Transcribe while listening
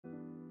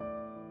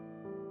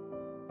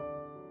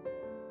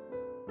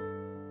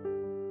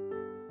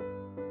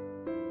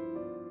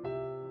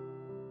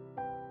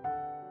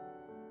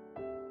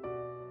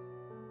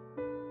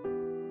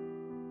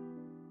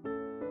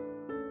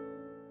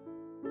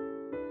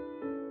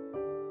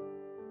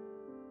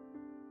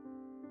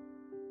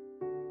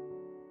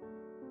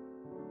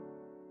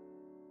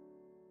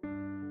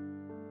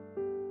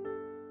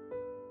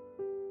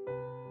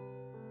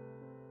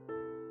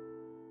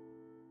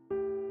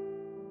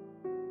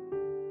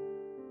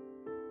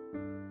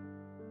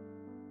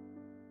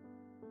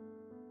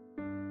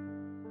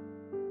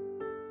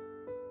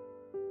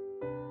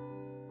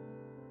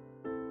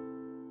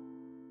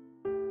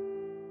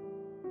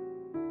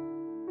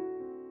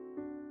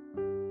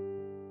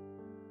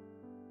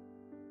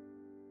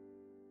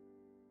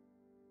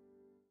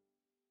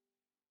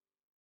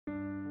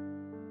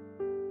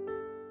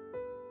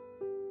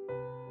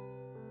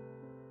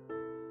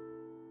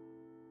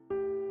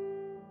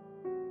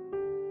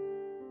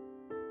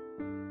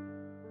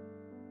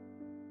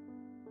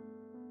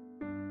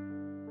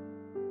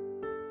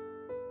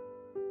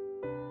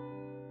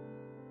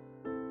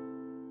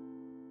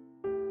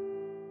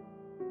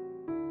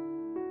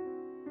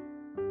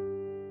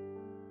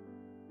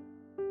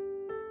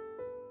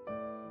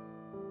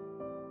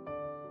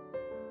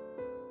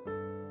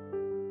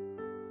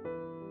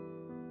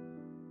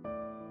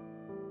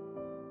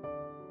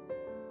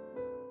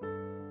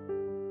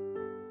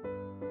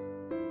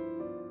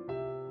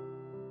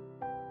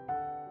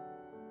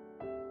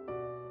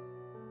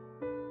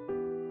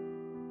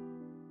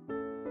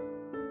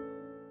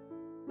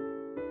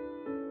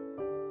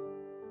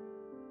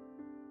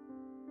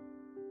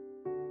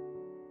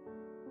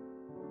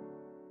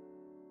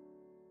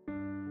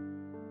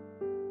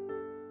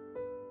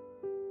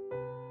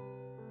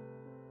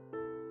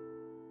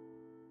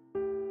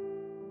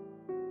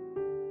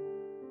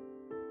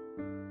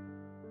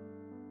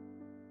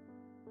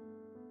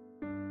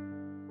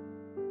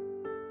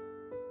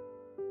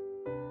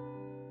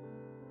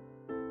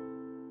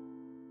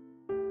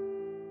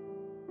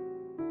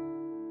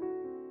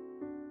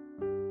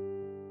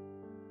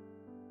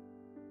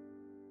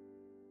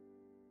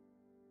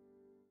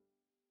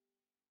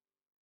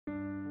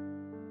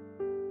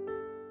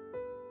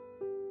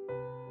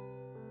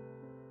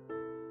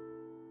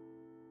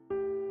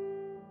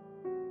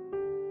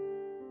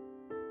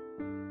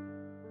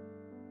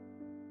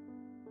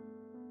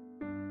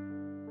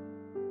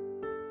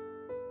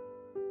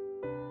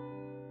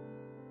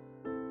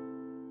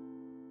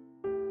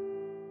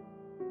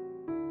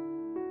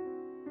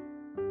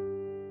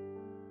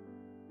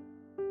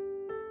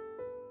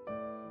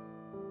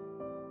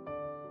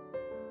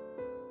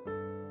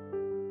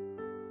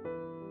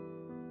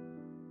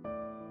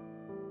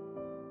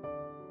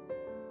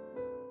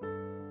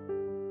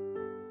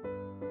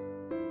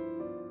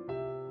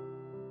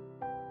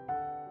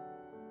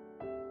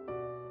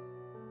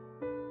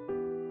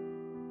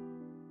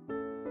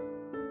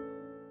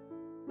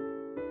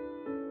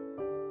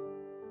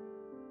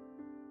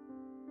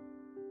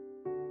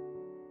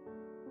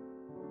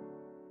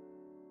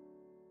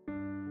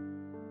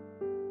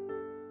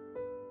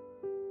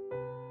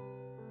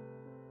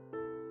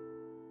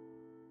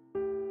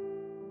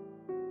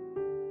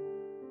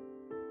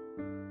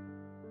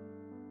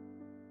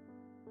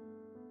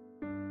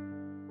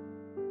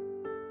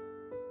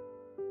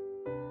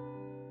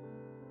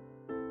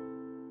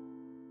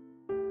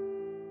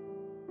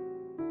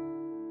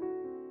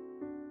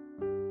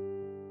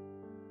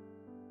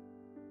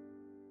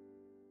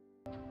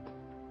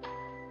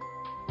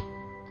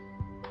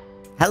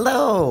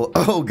Hello!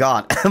 Oh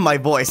god, my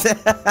voice.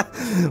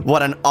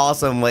 What an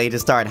awesome way to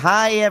start.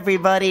 Hi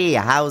everybody,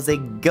 how's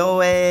it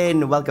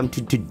going? Welcome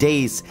to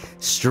today's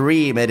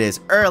stream. It is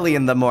early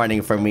in the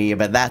morning for me,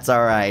 but that's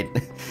alright.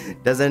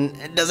 Doesn't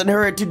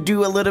hurt to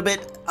do a little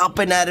bit up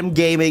and at 'em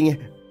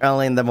gaming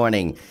early in the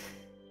morning.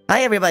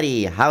 Hi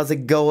everybody, how's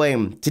it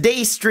going?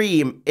 Today's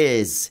stream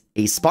is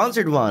a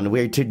sponsored one.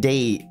 We're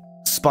today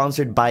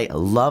sponsored by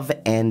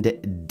LnDxIke,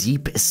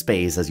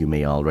 as you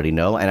may already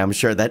know, and I'm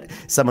sure that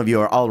some of you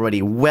are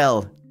already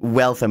well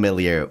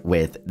familiar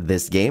with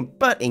this game,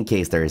 but in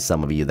case there is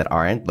some of you that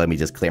aren't, let me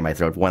just clear my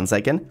throat 1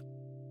 second.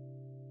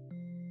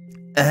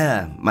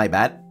 My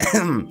bad.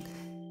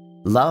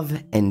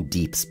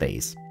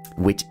 LnDxIke,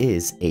 which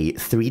is a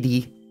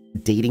 3D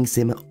dating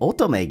sim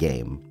otome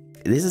game.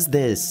 This is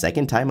the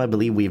second time I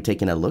believe we've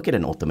taken a look at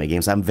an otome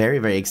game, so I'm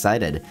very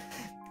excited.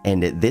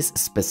 And this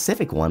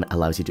specific one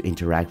allows you to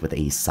interact with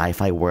a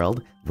sci-fi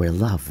world where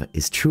love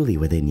is truly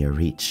within your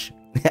reach,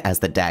 as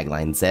the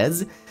tagline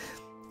says.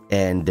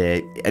 And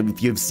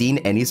if you've seen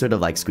any sort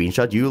of like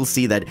screenshot, you'll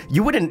see that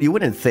you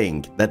wouldn't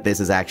think that this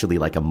is actually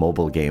like a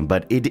mobile game,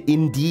 but it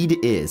indeed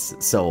is.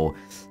 So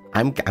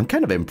I'm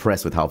kind of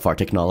impressed with how far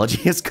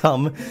technology has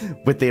come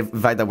with the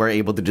fact that we're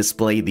able to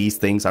display these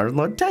things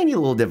on tiny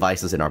little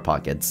devices in our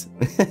pockets.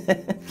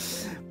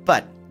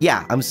 But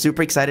yeah, I'm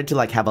super excited to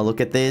like have a look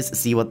at this,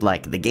 see what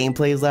like the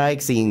gameplay is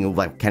like, seeing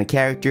what kind of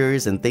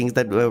characters and things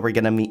that we're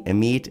gonna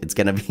meet. It's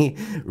gonna be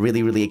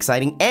really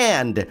exciting.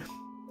 And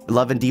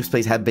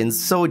LnDxIke have been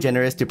so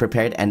generous to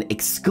prepare an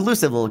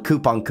exclusive little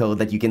coupon code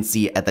that you can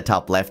see at the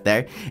top left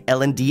there.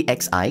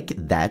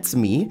 LnDxIke, that's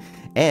me.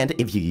 And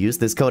if you use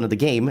this code in the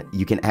game,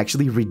 you can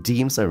actually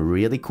redeem some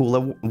really cool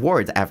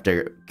awards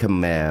after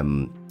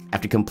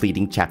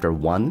completing chapter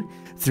 1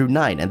 through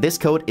 9, and this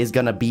code is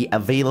gonna be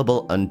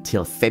available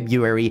until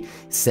February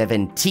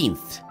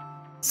 17th.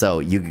 So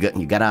you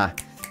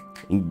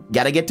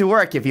gotta get to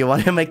work if you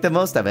want to make the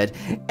most of it.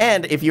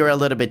 And if you're a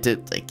little bit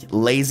like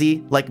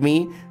lazy like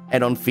me and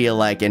don't feel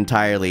like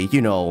entirely,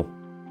 you know,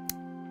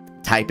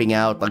 typing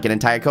out like an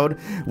entire code,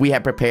 we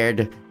have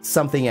prepared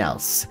something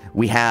else.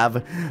 We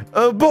have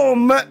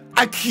boom, a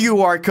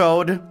QR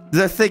code,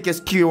 the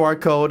thickest QR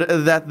code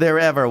that there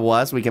ever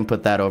was. We can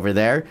put that over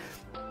there.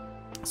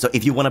 So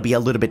if you want to be a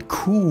little bit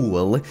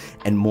cool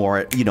and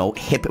more, you know,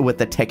 hip with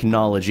the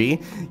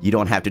technology, you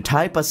don't have to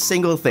type a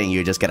single thing.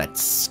 You're just gonna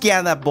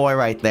scan that boy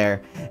right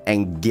there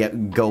and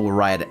go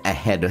right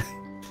ahead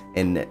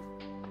and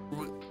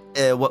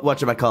what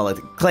should I call it?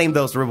 Claim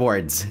those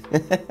rewards.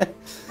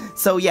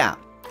 So yeah,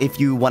 if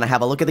you want to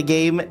have a look at the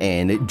game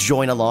and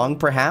join along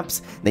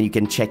perhaps, then you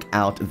can check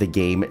out the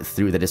game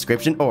through the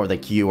description or the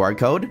QR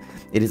code.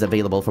 It is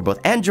available for both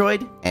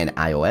Android and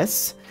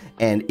iOS.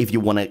 And if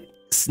you want to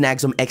snag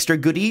some extra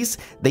goodies,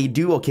 they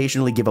do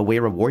occasionally give away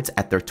rewards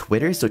at their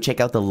Twitter, so check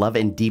out the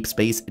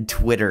LnDxIke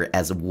Twitter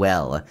as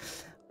well.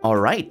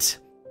 Alright,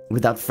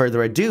 without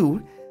further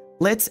ado,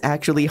 let's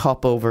actually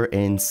hop over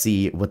and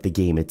see what the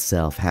game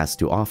itself has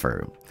to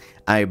offer.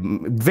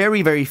 I'm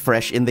very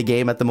fresh in the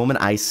game at the moment.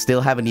 I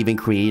still haven't even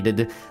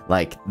created,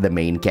 like, the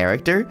main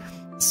character,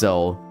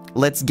 so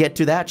let's get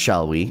to that,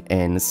 shall we,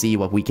 and see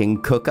what we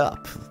can cook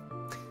up.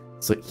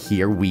 So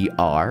here we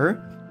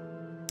are.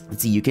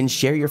 Let's see, you can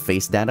share your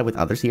face data with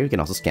others here. You can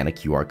also scan a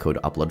QR code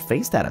to upload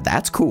face data.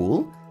 That's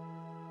cool.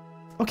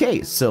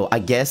 Okay, so I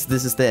guess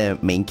this is the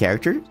main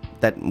character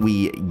that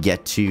we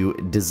get to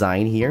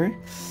design here.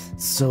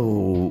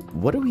 So,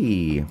 what do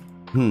we...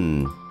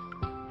 Now,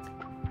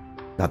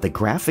 the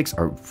graphics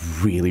are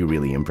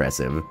really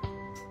impressive.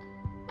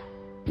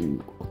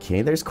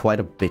 Okay, there's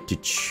quite a bit to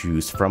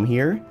choose from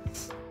here.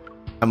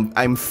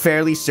 I'm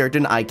fairly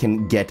certain I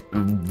can get,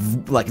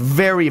 like,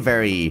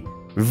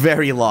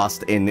 very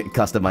lost in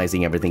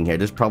customizing everything here.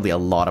 There's probably a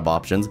lot of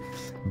options,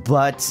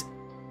 but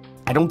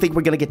I don't think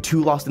we're gonna get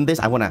too lost in this.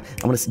 I wanna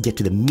get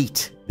to the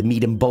meat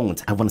and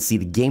bones. I wanna see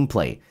the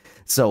gameplay.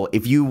 So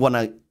if you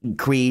wanna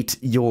create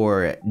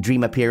your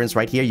dream appearance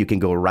right here, you can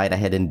go right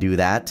ahead and do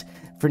that.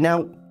 For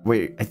now,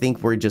 I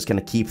think we're just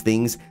gonna keep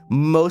things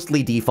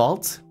mostly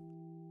default.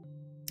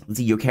 Let's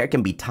see, your hair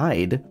can be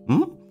tied.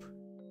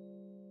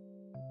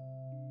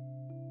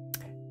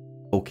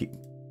 Okay,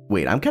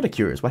 wait, I'm kind of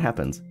curious. What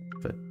happens?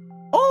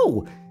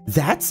 Oh,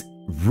 that's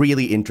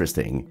really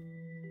interesting.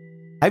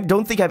 I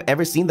don't think I've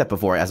ever seen that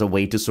before as a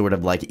way to sort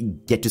of like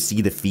get to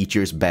see the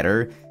features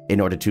better in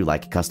order to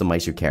like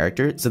customize your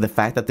character. So the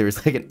fact that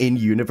there's like an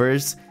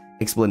in-universe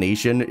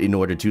explanation in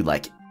order to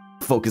like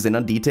focus in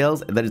on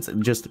details, that it's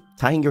just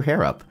tying your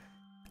hair up.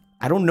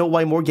 I don't know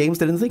why more games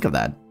didn't think of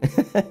that.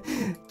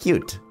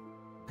 Cute.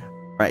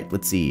 All right,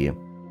 let's see.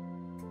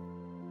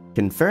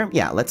 Confirm?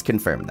 Yeah, let's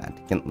confirm that.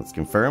 Let's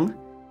confirm.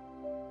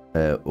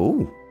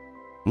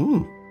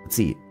 Let's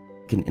see.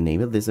 Can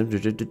enable this. Is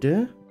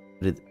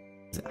it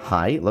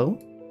high, low?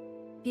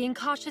 Being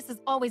cautious is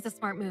always a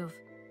smart move.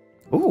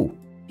 Ooh.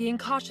 Being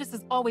cautious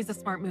is always a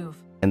smart move.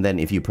 And then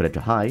if you put it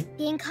to high.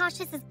 Being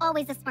cautious is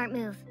always a smart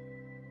move.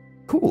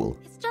 Cool.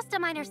 It's just a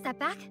minor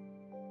setback.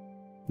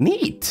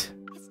 Neat.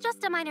 It's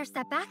just a minor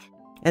setback.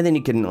 And then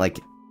you can like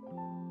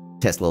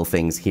test little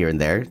things here and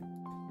there.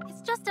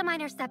 It's just a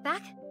minor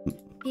setback.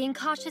 Being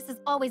cautious is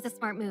always a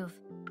smart move.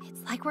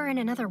 It's like we're in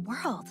another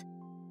world.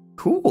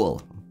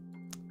 Cool.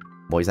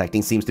 Voice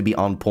acting seems to be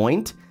on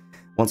point.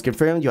 Once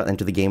confirmed, you'll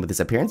enter the game with this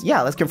appearance.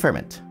 Yeah, let's confirm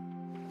it.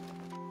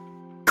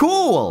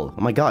 Cool!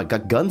 Oh my god,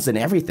 got guns and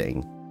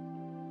everything.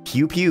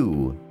 Pew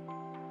pew.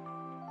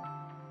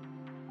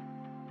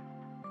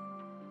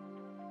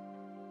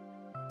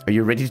 Are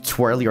you ready to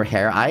twirl your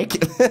hair,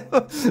 Ike?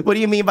 What do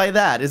you mean by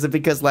that? Is it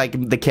because,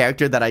 like, the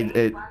character that I...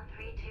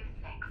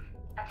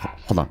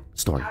 1326. Hold on,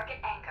 story. Target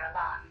anchor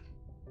lost.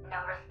 No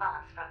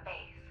response from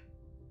base.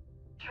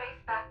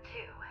 Traceback 2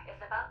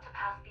 is about to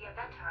pass the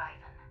event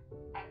horizon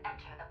and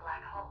enter the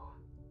black hole.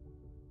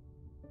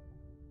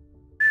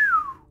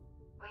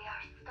 We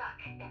are stuck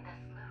in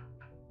this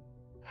loop.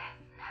 This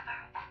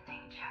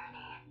never-ending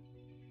journey.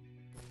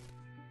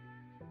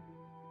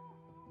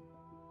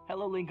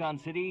 Hello, Lincoln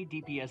City.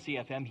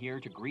 DPSCFM here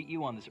to greet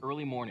you on this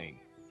early morning.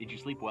 Did you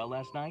sleep well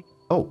last night?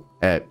 Oh,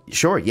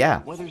 sure,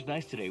 yeah. Weather's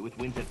nice today with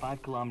winds at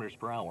 5 kilometers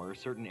per hour.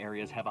 Certain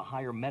areas have a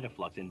higher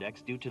metaflux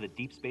index due to the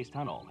deep space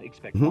tunnel.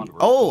 Expect wanderers.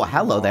 Oh,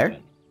 hello there.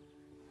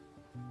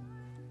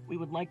 We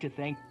would like to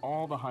thank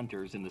all the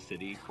hunters in the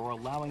city for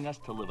allowing us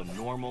to live a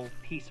normal,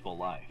 peaceful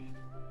life.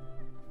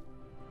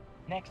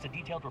 Next, a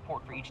detailed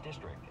report for each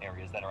district.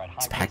 Areas that are at high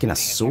risk packing a of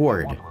being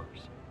sword. affected by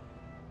wanderers.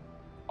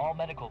 All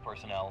medical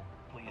personnel,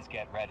 please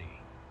get ready.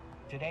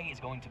 Today is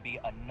going to be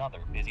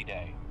another busy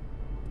day.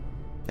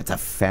 It's a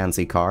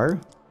fancy car.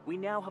 We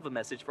now have a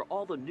message for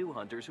all the new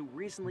hunters who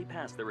recently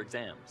passed their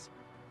exams.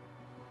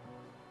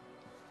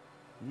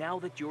 Now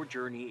that your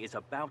journey is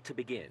about to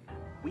begin,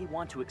 we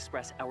want to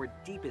express our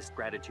deepest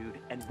gratitude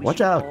and wish Watch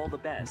you out. all the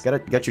best.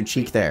 Got your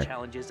cheek there.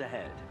 Challenges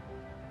ahead.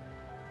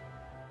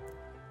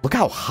 Look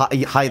how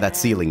high that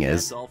ceiling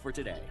is. That's all for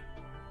today.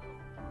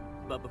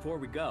 But before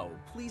we go,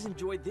 please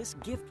enjoy this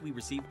gift we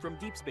received from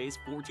Deep Space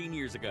 14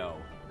 years ago.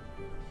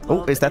 Oh,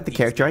 Love is that and the Deep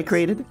character I Space.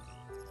 created?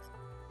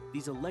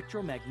 These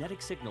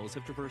electromagnetic signals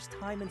have traversed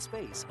time and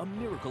space, a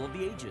miracle of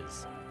the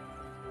ages.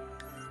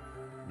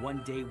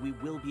 One day we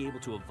will be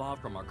able to evolve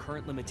from our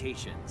current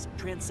limitations,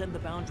 transcend the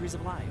boundaries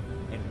of life,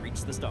 and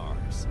reach the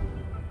stars.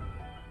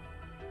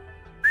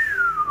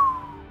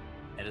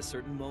 At a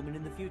certain moment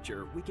in the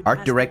future, we can Art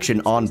pass the direction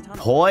Deep on Space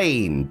Tunnel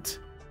point.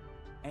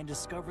 and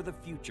discover the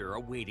future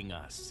awaiting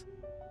us.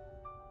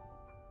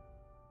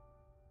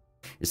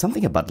 There's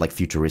something about like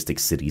futuristic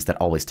cities that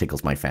always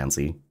tickles my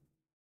fancy.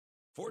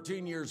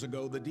 14 years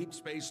ago, the Deep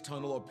Space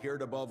Tunnel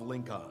appeared above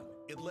Lincoln.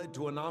 It led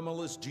to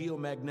anomalous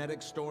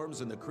geomagnetic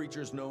storms, and the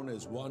creatures known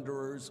as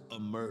Wanderers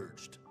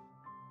emerged.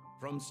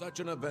 From such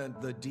an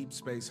event, the Deep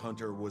Space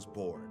Hunter was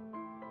born.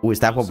 Oh, is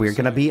that what we're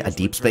gonna be? A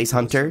Society deep has space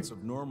returned to a hunter? sense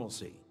of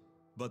normalcy,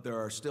 but there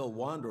are still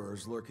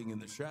Wanderers lurking in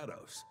the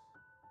shadows.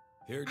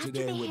 Here After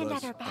today they with hand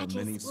us out our are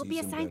many badges, we'll be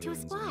seasoned assigned to a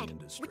veterans in the squad,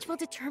 industry, which will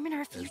determine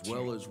our as future.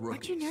 well as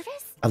Aren't you rookies.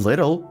 nervous? A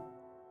little.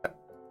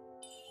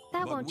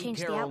 That But won't we change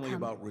care the only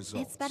outcome. about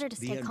results. It's better to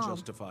The stay end calm.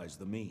 justifies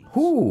the means.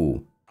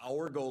 Ooh.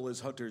 Our goal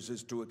as hunters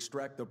is to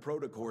extract the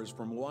protocors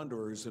from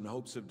Wanderers in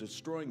hopes of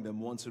destroying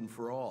them once and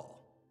for all.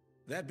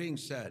 That being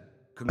said,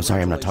 I'm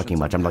sorry, I'm not talking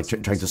much. I'm like congratulations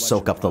on trying to passing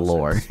soak the up the selection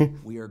lore. process.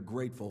 We are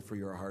grateful for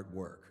your hard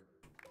work.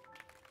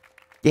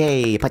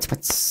 Yay, putz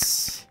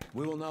putz.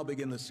 We will now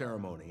begin the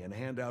ceremony and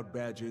hand out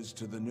badges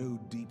to the new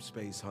Deep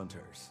Space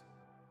Hunters.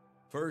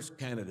 First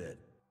candidate.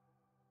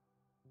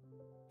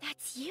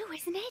 That's you,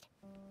 isn't it?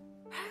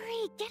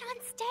 Hurry, get on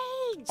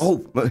stage!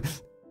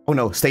 Oh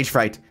no, stage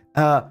fright.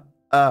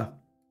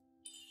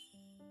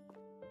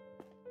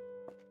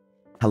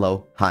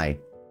 Hello, hi.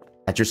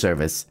 At your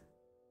service.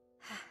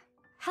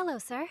 Hello,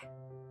 sir.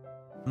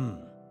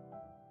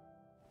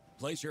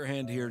 Place your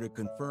hand here to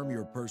confirm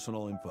your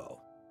personal info.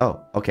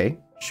 Oh, okay,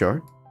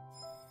 sure.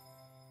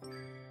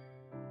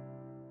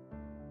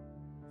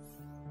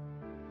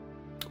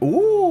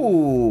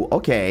 Ooh,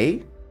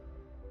 okay.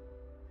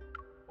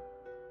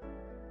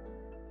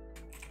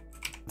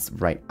 Let's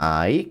write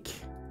Ike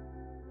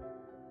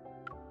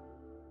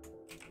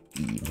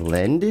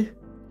Eveland.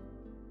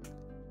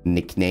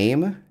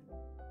 Nickname.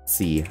 Let's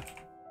see.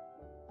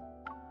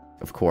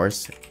 Of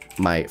course,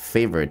 my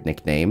favorite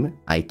nickname,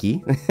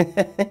 Ike.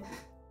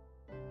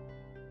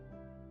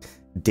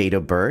 Date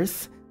of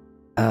birth.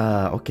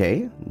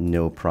 Okay,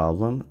 no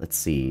problem. Let's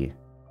see.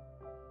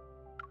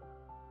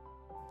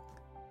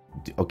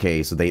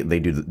 Okay, so they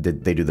do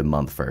the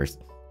month first.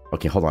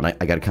 Okay, hold on. I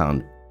gotta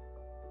count.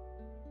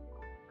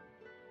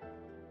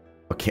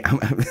 Okay,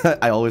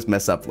 I always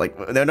mess up. Like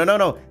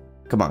no.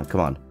 Come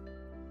on.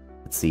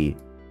 Let's see.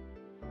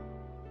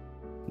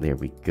 There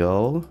we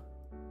go.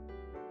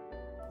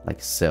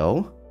 Like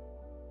so.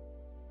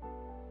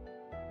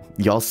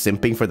 Y'all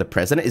simping for the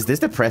president? Is this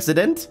the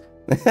president?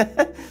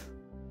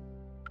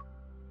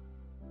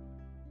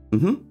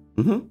 You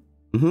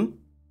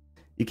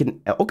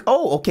can...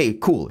 Oh, okay,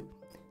 cool.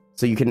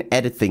 So you can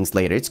edit things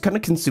later. It's gonna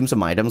consume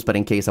some items, but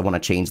in case I want to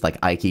change, like,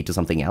 Ike to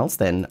something else,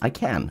 then I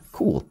can.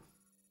 Cool.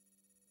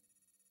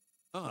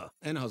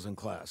 Enhausen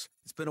class.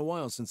 It's been a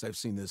while since I've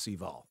seen this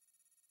eval.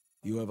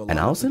 You have a An lot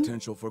of Allison?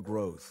 potential for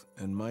growth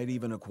and might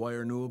even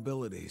acquire new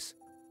abilities.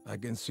 I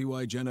can see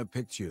why Jenna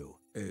picked you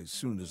as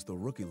soon as the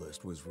rookie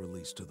list was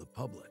released to the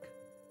public.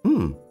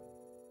 Hmm.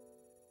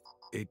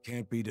 It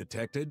can't be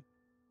detected?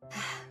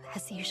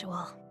 As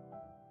usual.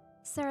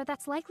 Sir,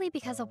 that's likely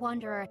because a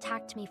wanderer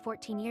attacked me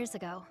 14 years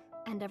ago,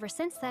 and ever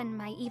since then,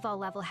 my evol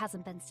level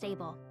hasn't been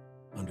stable.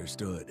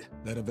 Understood.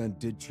 That event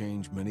did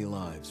change many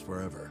lives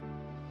forever.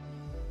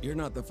 You're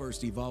not the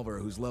first evolver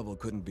whose level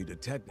couldn't be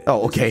detected.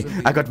 Oh, okay.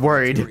 I got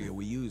worried. This is the criteria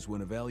we use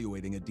when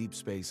evaluating a deep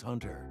space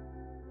hunter.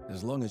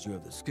 As long as you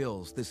have the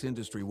skills, this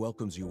industry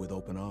welcomes you with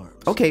open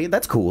arms. Okay,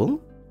 that's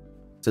cool.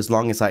 So as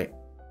long as I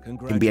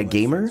can be a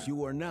gamer?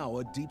 You are now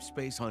a deep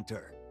space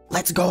hunter.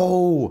 Let's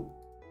go!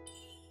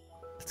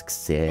 Let's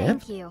accept.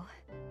 Thank you,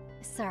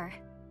 sir.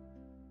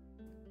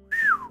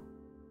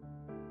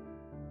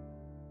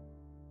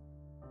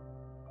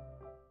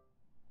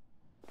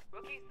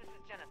 Rookies, this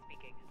is Jenna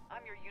speaking.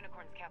 I'm your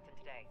unicorn's captain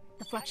today.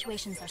 The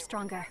fluctuations are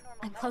stronger.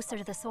 I'm closer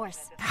to the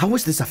source. How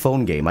is this a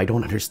phone game? I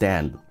don't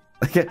understand.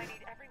 I need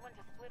everyone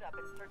to split up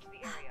and search the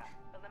area.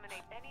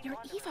 Eliminate any Your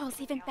wanderers evol's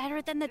who even have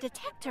better than the committed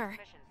detector.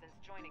 suspicion since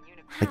joining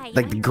Unicorn.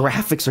 Like the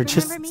graphics are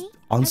just Remember me?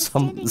 on I was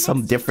standing some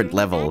next to you different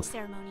during the level. badge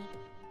ceremony.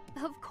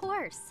 Of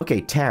course.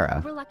 Okay,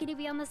 Tara. We're lucky to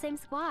be on the same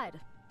squad.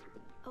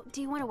 Oh,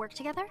 do you want to work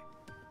together?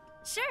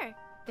 Sure.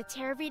 The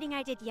tarot reading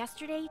I did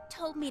yesterday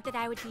told me that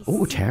I would be.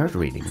 Oh, super tarot lucky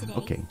reading. today.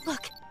 Okay.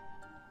 Look,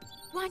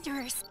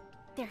 wanderers.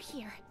 They're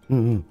here.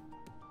 Mm-hmm.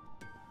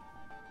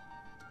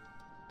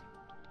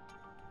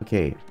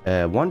 Okay,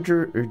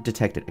 wanderer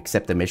detected.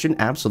 Accept the mission?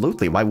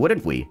 Absolutely. Why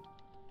wouldn't we?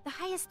 The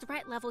highest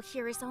threat level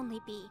here is only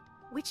B,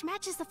 which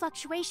matches the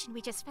fluctuation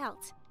we just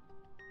felt.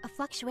 A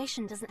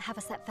fluctuation doesn't have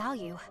a set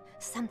value.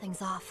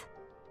 Something's off.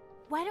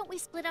 Why don't we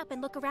split up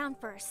and look around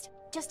first,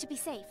 just to be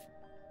safe?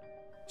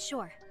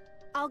 Sure.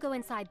 I'll go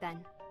inside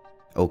then.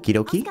 Okie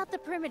I'll dokie. scout the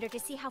perimeter to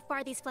see how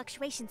far these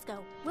fluctuations go.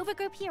 We'll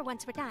regroup here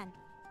once we're done.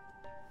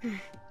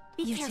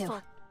 Be You too.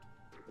 careful.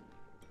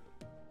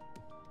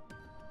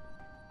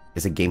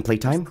 Is it gameplay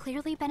time? There's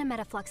clearly been a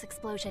metaflux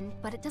explosion,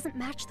 but it doesn't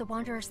match the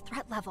Wanderer's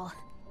threat level.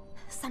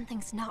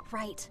 Something's not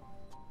right.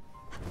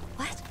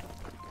 What?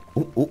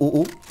 Oh, oh,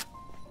 oh, oh.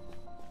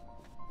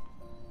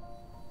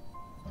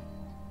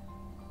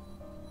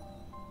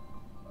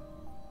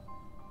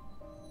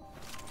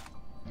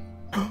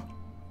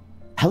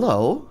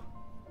 Hello?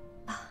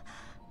 A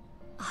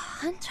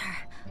hunter.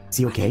 Is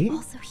he okay? Are they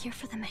also here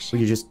for the Were mission?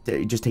 you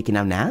just taking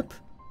a nap?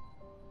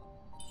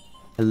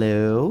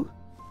 Hello?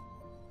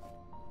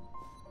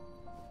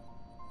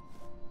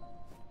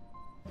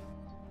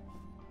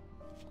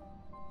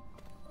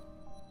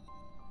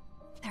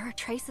 There are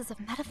traces of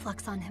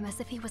metaflux on him as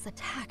if he was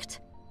attacked.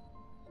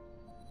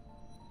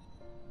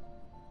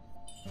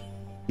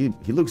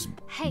 He looks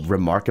Hey.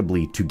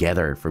 remarkably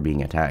together for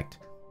being attacked.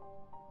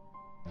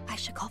 I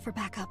should call for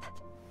backup.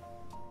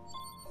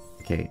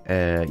 Okay,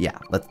 yeah,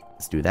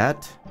 let's do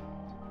that.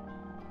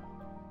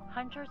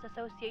 Hunters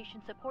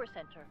Association Support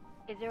Center.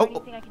 Is there Oh,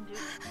 anything I can do?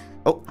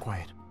 Oh,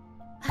 Quiet.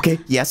 okay,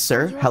 yes,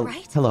 sir. You all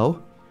right?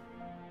 Hello?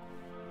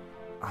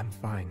 I'm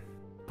fine.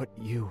 But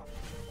you,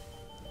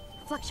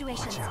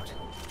 Fluctuations. watch out.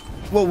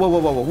 Whoa, whoa, whoa,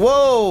 whoa,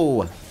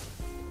 whoa, whoa!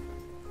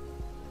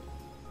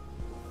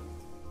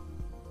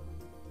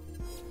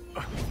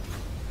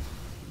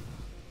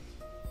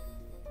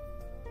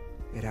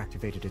 It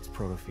activated its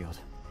protofield.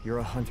 You're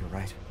a hunter,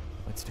 right?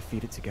 Let's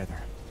defeat it together.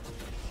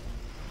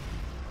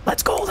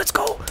 Let's go, let's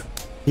go!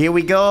 Here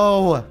we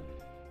go!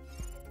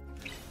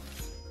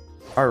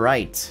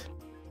 Alright.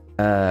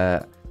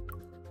 Oh,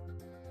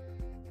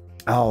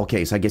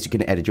 okay, so I guess you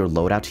can edit your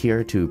loadout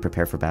here to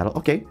prepare for battle.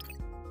 Okay.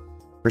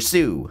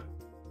 Pursue.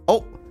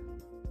 Oh!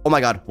 Oh my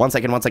god, 1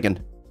 second, 1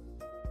 second.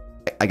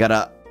 I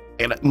gotta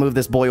move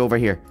this boy over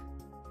here.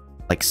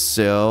 Like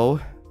so.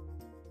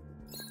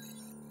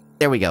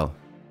 There we go.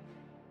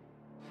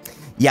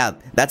 Yeah,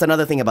 that's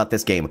another thing about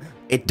this game.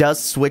 It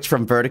does switch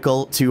from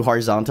vertical to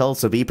horizontal,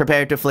 so be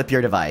prepared to flip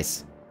your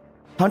device.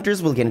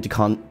 Hunters will get into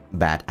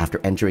combat after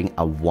entering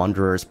a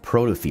wanderer's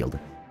protofield.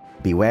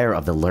 Beware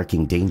of the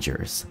lurking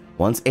dangers.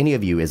 Once any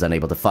of you is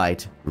unable to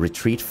fight,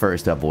 retreat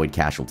first to avoid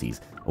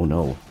casualties. Oh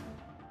no.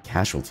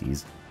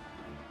 Casualties?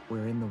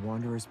 We're in the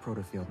Wanderer's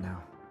protofield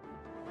now.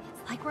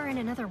 It's like we're in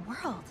another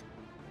world.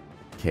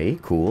 Okay,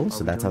 cool. Are So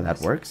we that's how doing that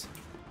this? works.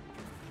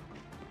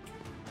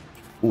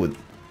 Ooh,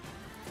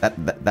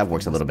 that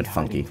works a little bit Must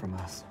be hiding funky. from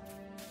us.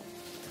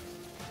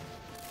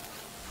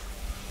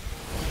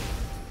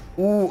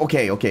 Ooh,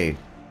 okay, okay.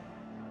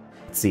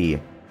 Let's see.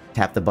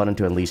 Tap the button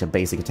to unleash a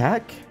basic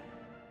attack.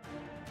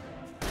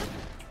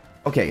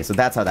 Okay, so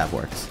that's how that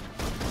works.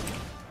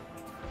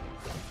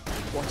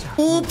 Watch out.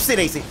 Oopsie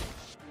daisy.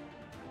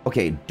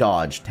 Okay,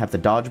 dodge. Tap the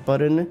dodge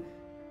button.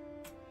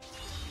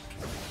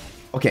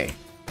 Okay.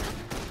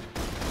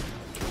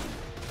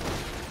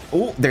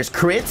 Oh, there's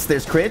crits.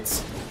 There's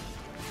crits.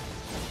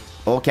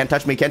 Oh, can't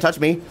touch me. Can't touch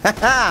me.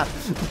 Haha.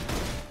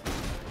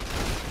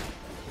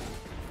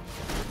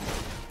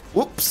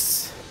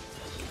 Whoops.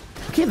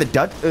 Okay, the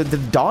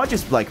dodge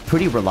is like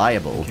pretty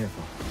reliable.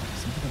 Careful.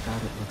 Something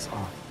about it looks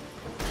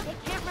off. It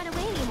can't run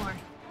away anymore.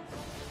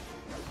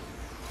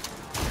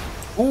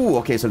 Ooh,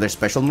 okay, so there's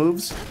special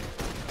moves.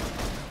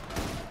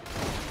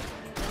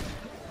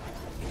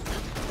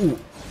 Ooh,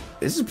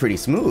 this is pretty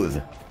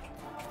smooth.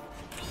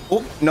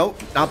 Oh, no,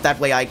 not that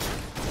way, Ike.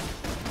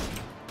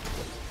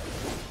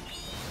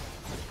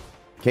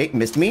 Okay,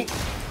 missed me.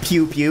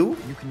 Pew pew.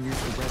 You can use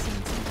the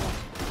resonance.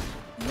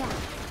 Yeah.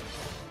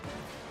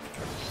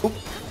 Oop.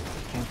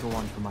 Can't go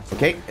on for much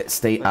Okay, longer.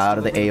 stay Let's out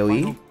of the deliver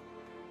AoE. final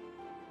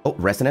Oh,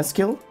 resonance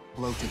skill.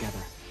 blow together.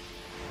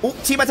 Oh,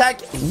 team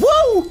attack.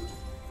 Woo!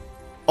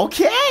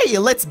 Okay,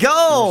 let's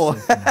go.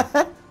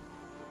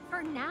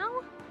 For now?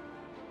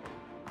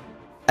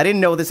 I didn't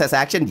know this has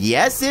action.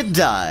 Yes, it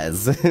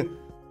does.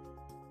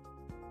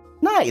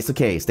 Nice.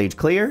 Okay, stage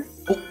clear.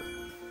 Oh,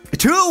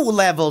 2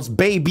 levels,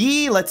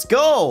 baby. Let's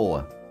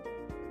go.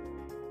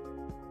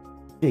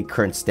 Okay,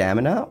 current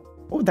stamina.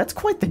 Oh, that's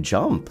quite the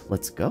jump.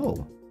 Let's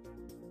go.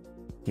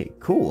 Okay,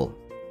 cool.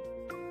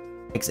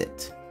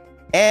 Exit.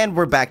 And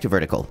we're back to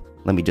vertical.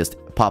 Let me just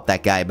pop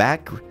that guy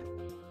back.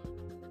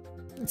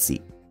 Let's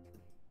see.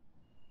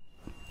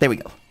 There we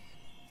go.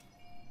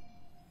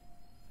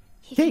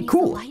 He Okay, can use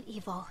cool. the light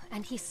evil,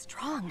 and he's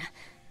strong.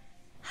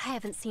 I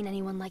haven't seen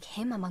anyone like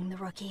him among the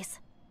rookies.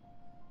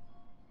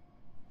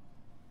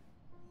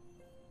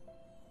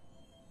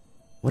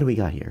 What do we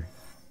got here?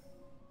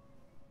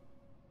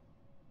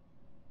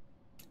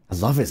 I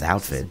love his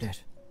outfit. Isn't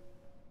it?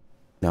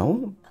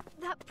 No?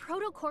 That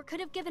protocore could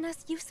have given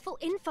us useful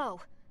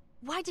info.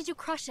 Why did you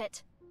crush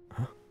it?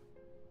 Huh?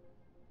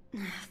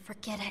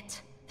 Forget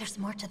it. There's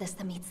more to this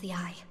than meets the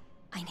eye.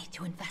 I need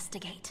to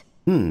investigate.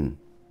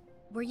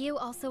 Were you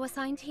also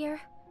assigned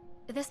here?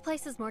 This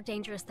place is more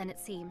dangerous than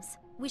it seems.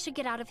 We should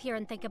get out of here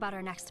and think about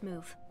our next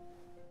move.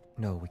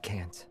 No, we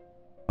can't.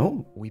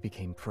 Oh. We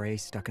became prey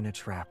stuck in a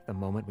trap the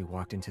moment we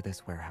walked into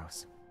this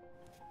warehouse.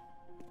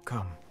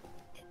 Come.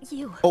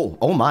 You.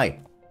 Oh my.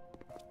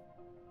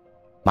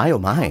 My, oh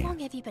my. How long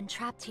have you been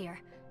trapped here?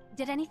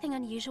 Did anything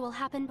unusual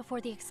happen before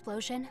the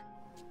explosion?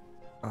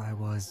 I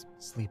was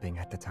sleeping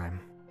at the time.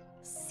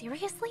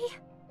 Seriously?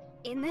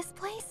 In this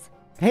place?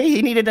 Hey,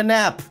 he needed a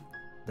nap.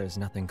 There's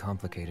nothing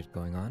complicated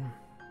going on.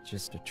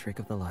 Just a trick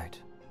of the light.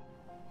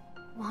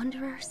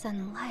 Wanderers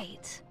and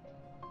light.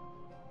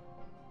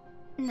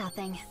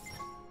 Nothing.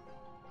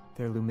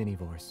 They're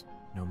luminivores.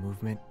 No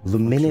movement.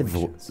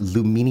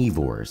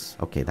 Luminivores.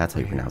 Okay, that's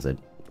how you pronounce it.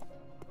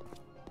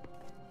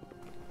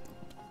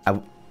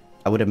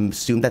 I would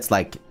assume that's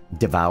like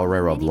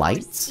devourer of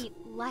lights. Eat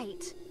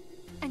light.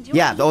 And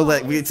Yeah, oh,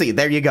 let's see,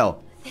 there you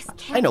go.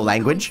 I know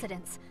language.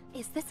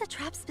 Is this a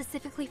trap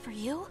specifically for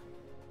you?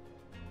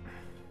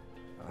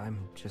 I'm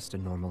just a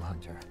normal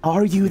hunter.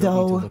 Are you don't need to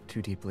though? look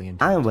too deeply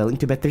into I'm it. willing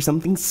to bet there's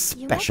something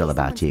special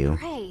about you.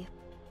 Prey,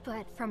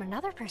 but from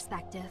another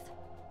perspective,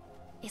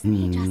 isn't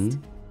he just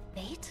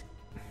bait?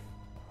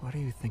 What are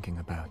you thinking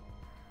about?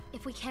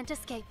 If we can't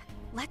escape,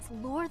 let's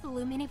lure the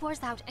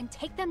luminivores out and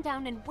take them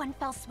down in one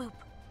fell swoop.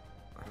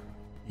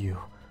 You.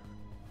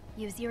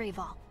 Use your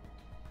evil.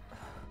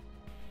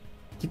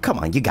 Come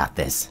on, you got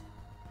this.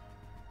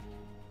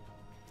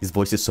 His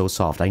voice is so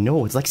soft. I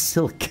know, it's like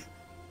silk.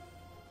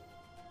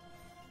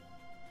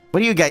 What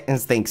do you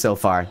guys think so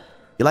far?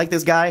 You like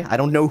this guy? I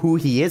don't know who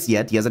he is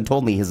yet. He hasn't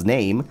told me his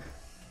name.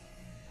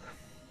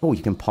 Oh,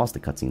 you can pause the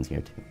cutscenes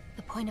here too.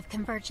 The point of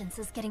convergence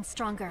is getting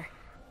stronger.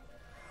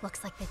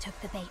 Looks like they took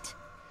the bait.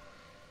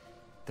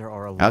 There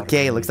are a lot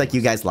Okay, of looks like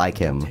you guys like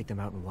him. Take them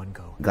out in one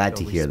go. Glad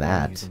to They'll hear respawn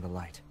that. using the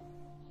light.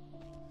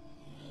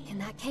 In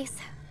that case,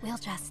 we'll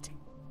just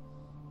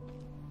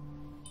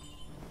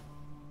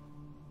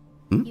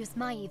use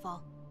my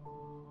evil.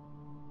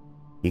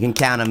 You can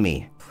count on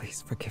me.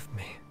 Please forgive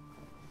me.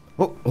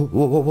 Oh, whoa,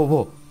 whoa, whoa,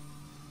 whoa.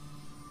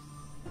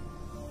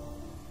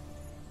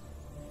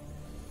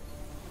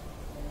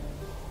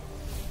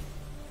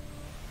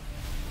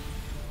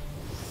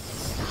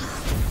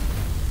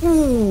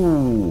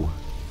 Ooh.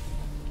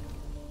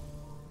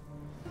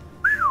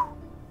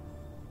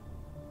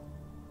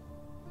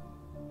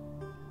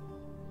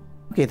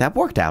 Okay, that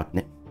worked out,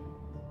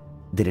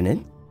 didn't it?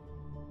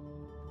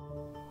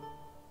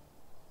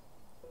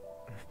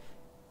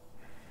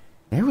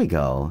 There we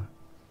go.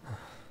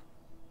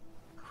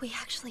 We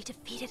actually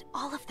defeated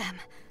all of them.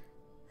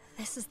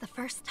 This is the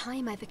first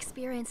time I've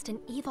experienced an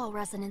evil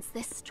resonance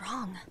this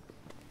strong.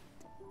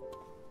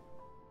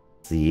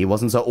 See, he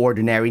wasn't so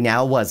ordinary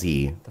now, was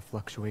he? The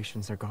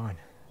fluctuations are gone,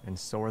 and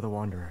so are the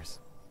Wanderers.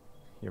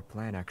 Your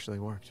plan actually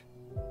worked.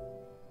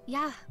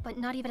 Yeah, but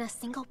not even a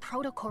single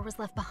protocore was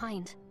left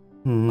behind.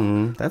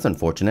 That's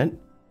unfortunate.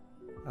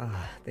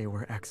 They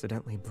were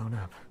accidentally blown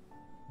up.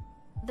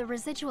 The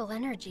residual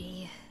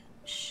energy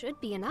should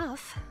be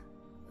enough,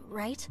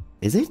 right?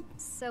 Is it?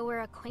 So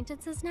we're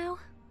acquaintances now?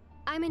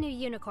 I'm a new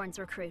unicorns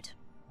recruit.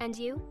 And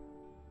you?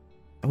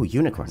 Oh,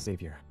 unicorn.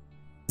 Xavier.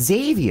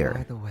 Xavier!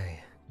 By the way,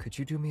 could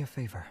you do me a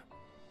favor?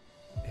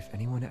 If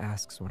anyone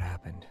asks what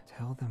happened,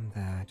 tell them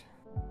that...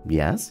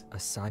 Yes?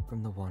 Aside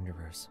from the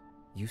Wanderers,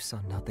 you saw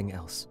nothing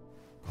else.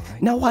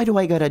 Alright? Now why do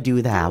I gotta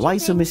do that? Don't you Why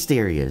so think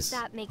mysterious?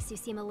 That makes you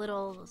seem a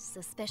little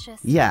suspicious?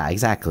 Yeah,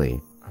 exactly.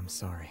 I'm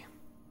sorry.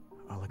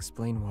 I'll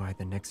explain why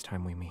the next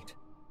time we meet.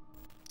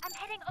 I'm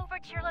heading over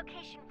to your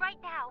location right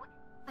now.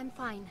 I'm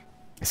fine.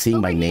 Seeing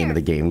Over my name in here.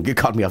 the game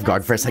caught me off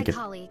guard That's for a my second.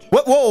 colleague.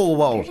 Whoa, whoa,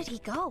 whoa! Where did he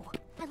go?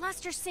 I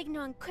lost your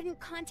signal and couldn't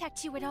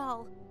contact you at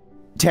all.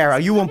 Tara,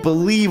 you won't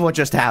believe what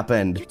just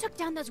happened. You took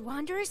down those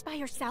wanderers by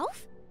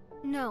yourself?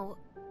 No,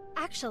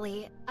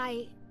 actually,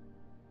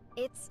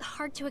 It's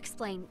hard to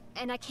explain,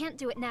 and I can't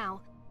do it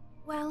now.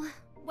 Well,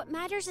 what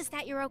matters is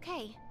that you're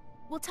okay.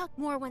 We'll talk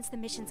more once the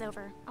mission's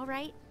over,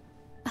 alright?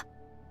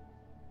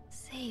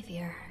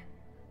 Xavier.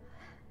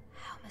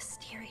 How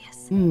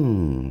mysterious.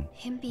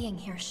 Him being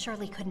here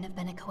surely couldn't have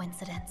been a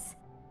coincidence.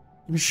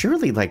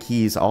 Surely, like,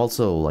 he's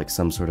also, like,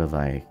 some sort of,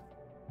 like...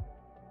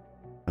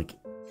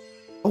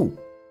 Oh!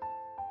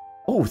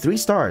 Oh, 3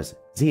 stars!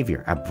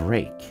 Xavier, a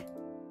break.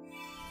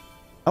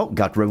 Oh,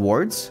 got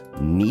rewards.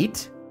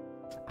 Neat.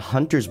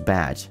 Hunter's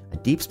Badge. A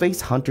Deep Space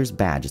Hunter's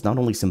Badge is not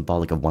only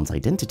symbolic of one's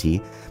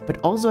identity, but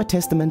also a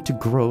testament to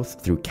growth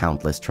through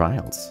countless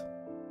trials.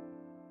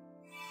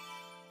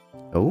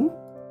 Oh?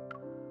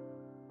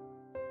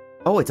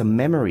 Oh, it's a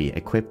memory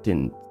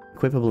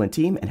equipable in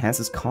team,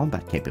 enhances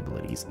combat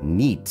capabilities.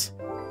 Neat.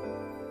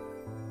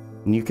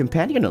 New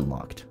companion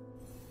unlocked.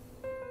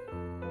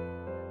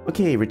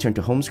 Okay, return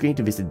to home screen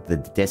to visit the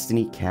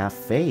Destiny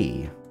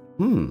Cafe.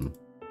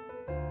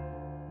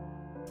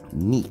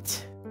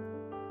 Neat.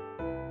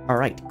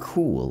 Alright,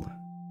 cool.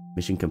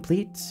 Mission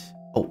complete.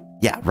 Oh,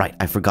 yeah, right,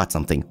 I forgot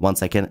something. 1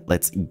 second,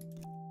 let's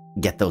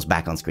get those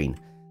back on screen.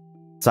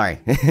 Sorry.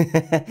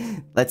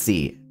 Let's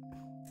see.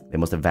 They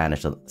must have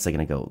vanished a second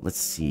ago. Let's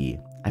see.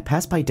 I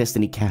passed by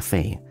Destiny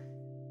Cafe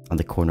on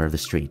the corner of the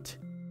street.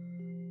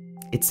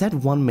 It said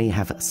one may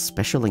have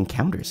special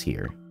encounters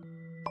here.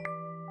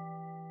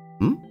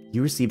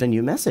 You received a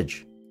new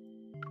message.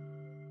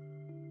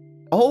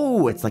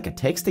 Oh, it's like a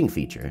texting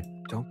feature.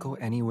 Don't go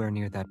anywhere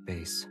near that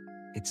base.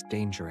 It's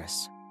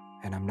dangerous.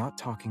 And I'm not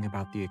talking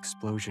about the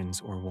explosions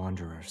or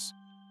wanderers.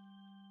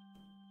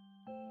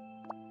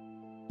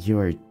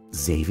 You're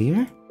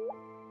Xavier?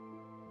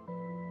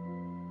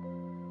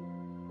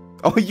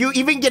 Oh, you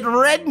even get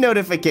red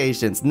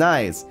notifications.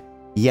 Nice.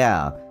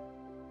 Yeah.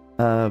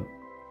 How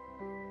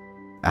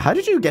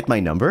did you get my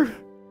number?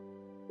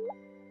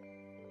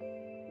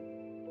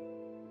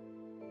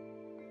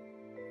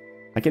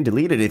 I can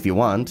delete it if you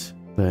want,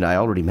 but I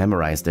already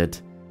memorized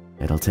it.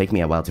 It'll take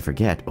me a while to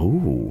forget.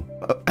 Oh.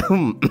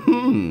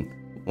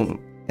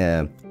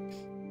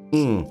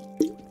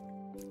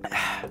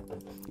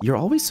 You're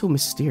always so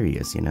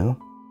mysterious, you know?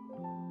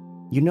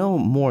 You know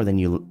more than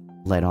you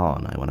let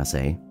on, I want to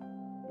say.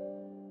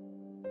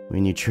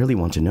 When you truly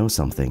want to know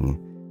something,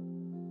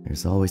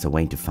 there's always a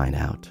way to find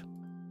out.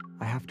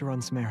 I have to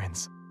run some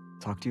errands.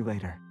 Talk to you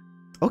later.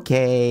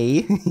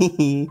 Okay.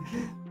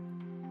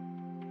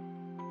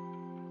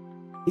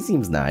 He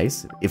seems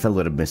nice, if a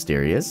little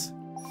mysterious.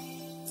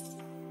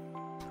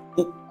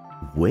 Oh,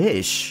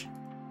 Wish.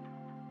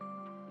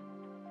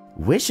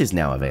 Wish is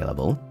now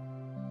available.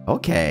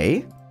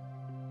 Okay.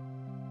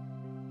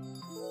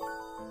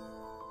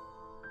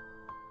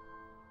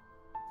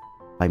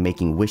 By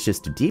making wishes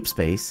to Deep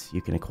Space, you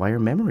can acquire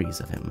memories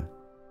of him.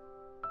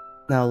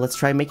 Now let's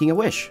try making a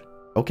wish.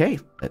 Okay,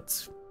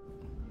 let's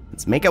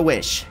make a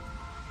wish.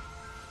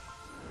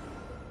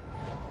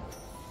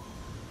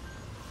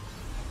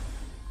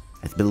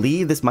 I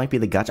believe this might be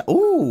the gacha.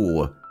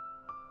 Ooh!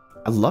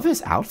 I love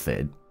his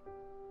outfit.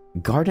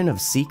 Garden of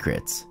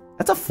Secrets.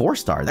 That's a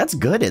 4-star. That's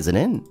good, isn't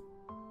it?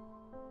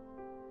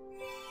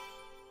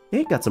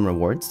 Yeah, got some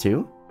rewards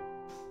too.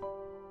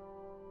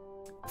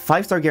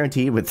 5-star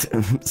guarantee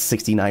with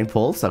 69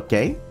 pulls.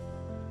 Okay.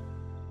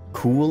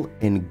 Cool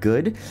and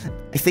good.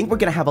 I think we're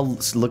gonna have a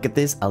look at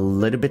this a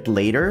little bit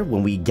later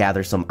when we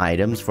gather some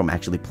items from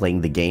actually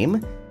playing the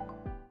game.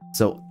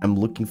 So I'm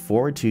looking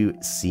forward to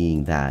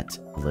seeing that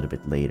a little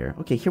bit later.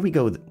 Okay, here we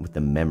go with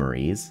the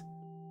memories.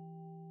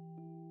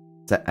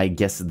 So I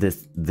guess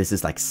this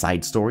is like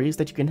side stories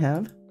that you can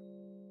have?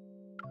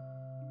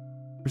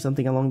 Or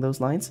something along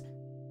those lines?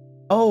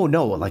 Oh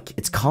no, like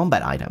it's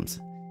combat items.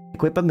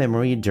 Equip a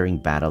memory during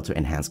battle to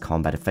enhance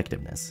combat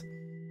effectiveness.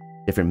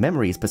 Different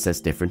memories possess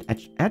different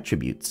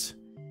attributes.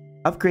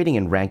 Upgrading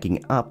and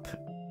ranking up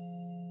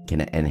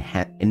can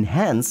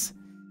enhance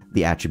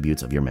the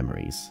attributes of your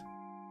memories.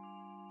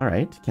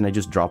 Alright, can I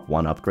just drop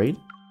one upgrade?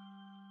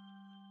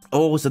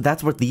 Oh, so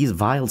that's what these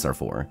vials are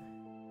for.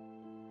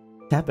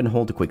 Tap and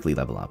hold to quickly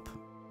level up.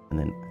 And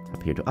then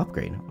tap here to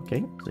upgrade.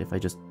 Okay, so if I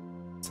just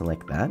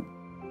select that.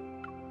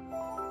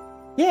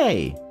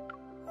 Yay!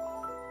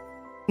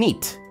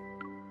 Neat!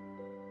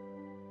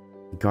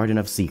 Garden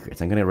of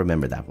Secrets. I'm gonna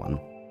remember that one.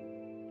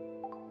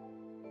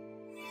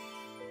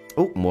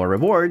 Oh, more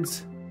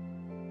rewards!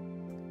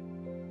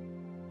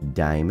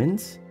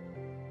 Diamonds.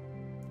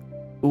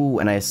 Ooh,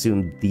 and I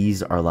assume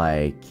these are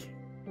like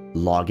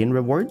login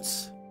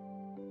rewards?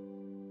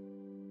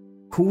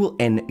 Cool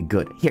and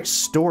good. Here,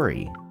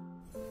 story.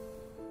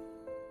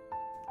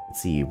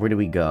 Let's see, where do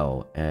we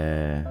go?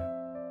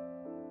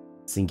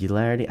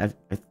 Singularity. I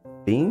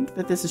think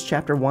that this is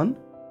chapter 1,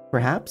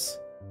 perhaps?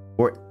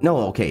 Or, no,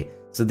 okay.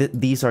 So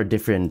these are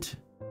different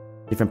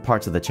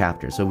parts of the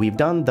chapter. So we've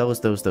done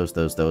those.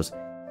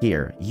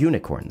 Here,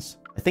 unicorns.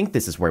 I think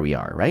this is where we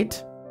are,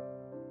 right?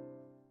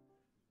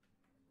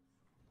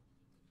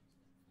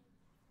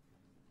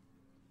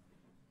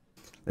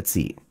 Let's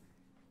see.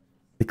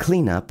 The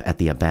cleanup at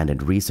the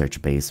abandoned research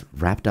base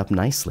wrapped up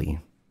nicely.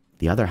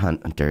 The other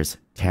hunters,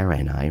 Tara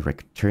and I,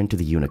 returned to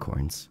the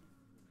unicorns.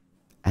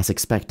 As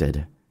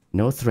expected,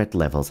 no threat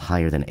levels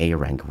higher than A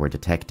rank were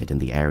detected in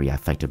the area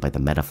affected by the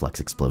Metaflux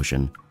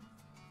explosion.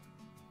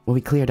 When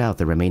we cleared out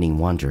the remaining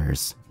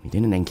wanderers, we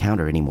didn't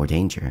encounter any more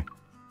danger.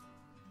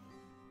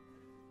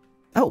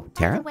 Oh,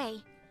 Tara? By the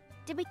way,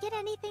 did we get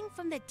anything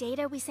from the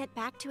data we sent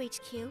back to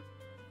HQ?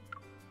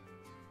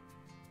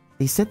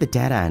 They said the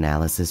data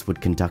analysis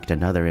would conduct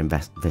another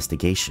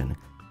investigation.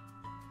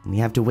 We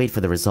have to wait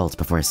for the results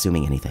before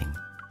assuming anything.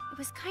 It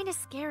was kind of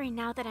scary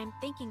now that I'm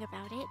thinking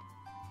about it.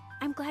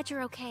 I'm glad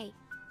you're okay.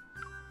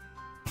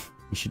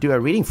 You should do a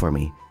reading for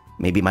me.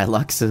 Maybe my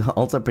luck's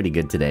also pretty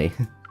good today.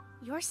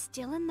 You're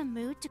still in the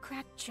mood to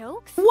crack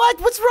jokes? What?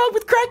 What's wrong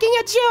with cracking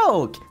a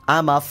joke?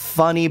 I'm a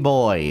funny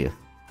boy.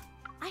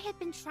 I had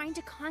been trying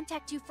to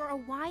contact you for a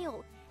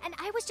while, and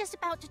I was just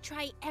about to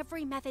try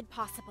every method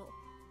possible.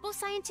 Both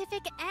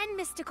scientific and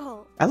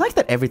mystical. I like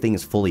that everything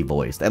is fully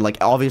voiced, and like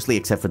obviously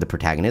except for the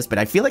protagonist, but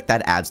I feel like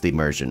that adds the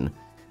immersion.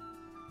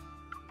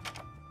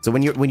 So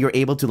when you're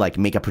able to like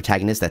make a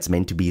protagonist that's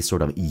meant to be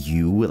sort of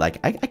you, like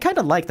I kind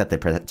of like that the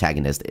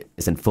protagonist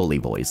isn't fully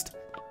voiced.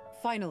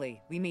 Finally,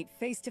 we meet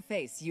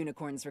face-to-face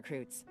Unicorns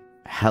recruits.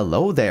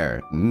 Hello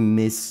there,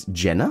 Miss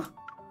Jenna?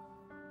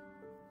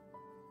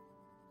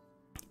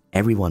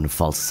 Everyone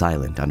falls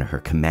silent under her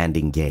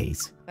commanding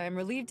gaze. I am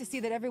relieved to see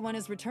that everyone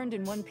has returned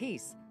in one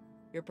piece.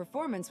 Your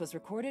performance was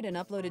recorded and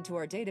uploaded to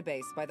our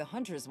database by the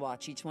Hunter's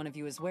Watch each one of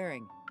you is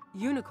wearing.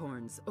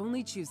 Unicorns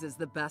only chooses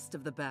the best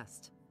of the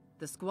best.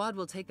 The squad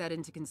will take that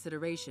into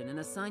consideration and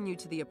assign you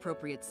to the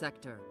appropriate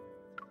sector.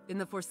 In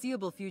the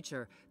foreseeable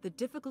future, the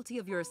difficulty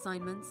of your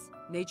assignments,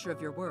 nature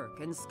of your work,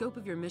 and scope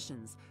of your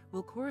missions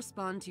will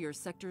correspond to your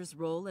sector's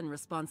role and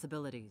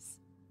responsibilities.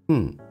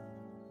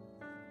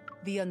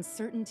 The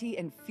uncertainty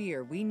and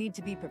fear we need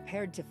to be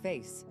prepared to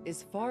face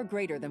is far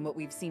greater than what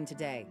we've seen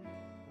today.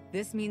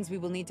 This means we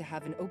will need to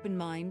have an open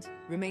mind,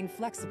 remain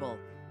flexible,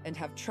 and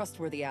have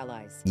trustworthy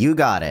allies. You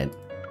got it.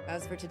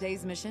 As for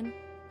today's mission,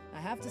 I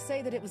have to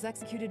say that it was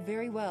executed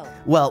very well.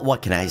 Well,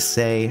 what can I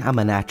say? I'm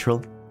a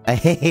natural.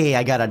 Hey,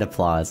 I got an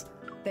applause.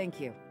 Thank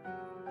you.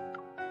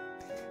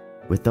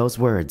 With those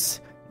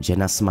words,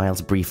 Jenna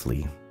smiles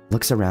briefly,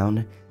 looks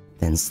around,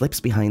 then slips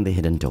behind the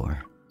hidden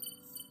door.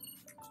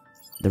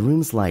 The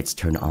room's lights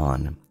turn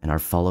on and are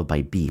followed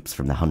by beeps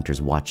from the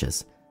Hunter's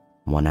watches.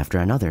 One after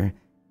another,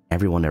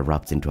 everyone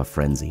erupts into a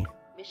frenzy.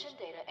 Mission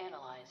data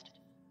analyzed.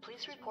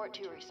 Please report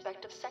to your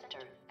respective sector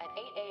at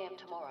 8 a.m.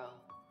 tomorrow.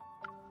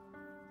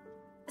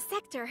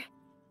 Sector.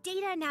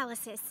 Data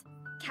analysis.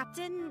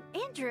 Captain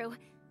Andrew.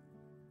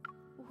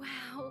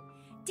 Wow.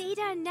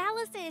 Data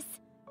analysis.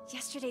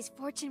 Yesterday's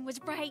fortune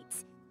was right.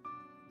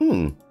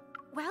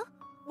 Well,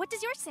 what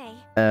does yours say?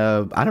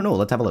 I don't know.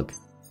 Let's have a look.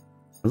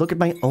 Look at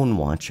my own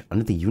watch.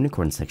 Under the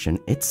unicorn section,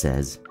 it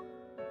says...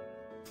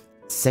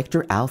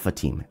 Sector Alpha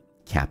Team.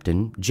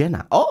 Captain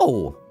Jenna.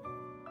 Oh!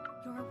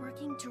 You're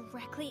working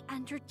directly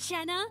under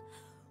Jenna?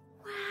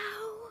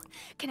 Wow.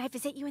 Can I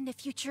visit you in the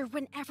future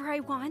whenever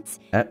I want?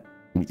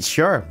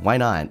 Sure. Why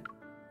not?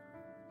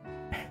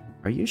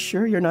 Are you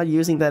sure you're not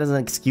using that as an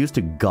excuse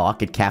to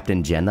gawk at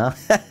Captain Jenna?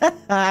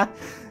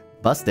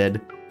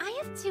 Busted.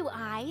 I have two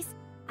eyes.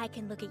 I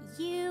can look at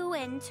you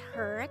and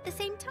her at the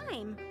same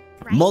time,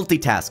 right?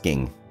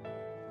 Multitasking.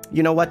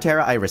 You know what,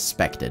 Tara? I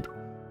respect it.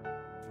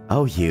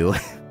 Oh, you.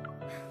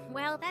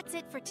 Well, that's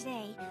it for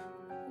today.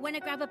 Wanna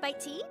grab a bite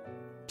to eat?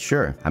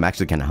 Sure. I'm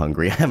actually kind of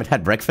hungry. I haven't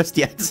had breakfast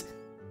yet.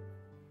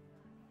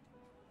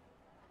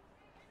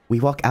 We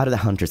walk out of the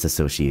Hunters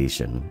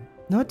Association.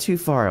 Not too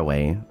far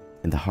away,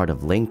 in the heart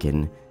of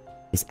Lincoln,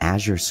 is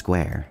Azure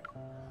Square.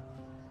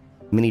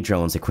 Mini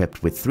drones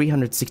equipped with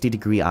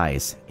 360-degree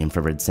eyes,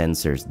 infrared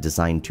sensors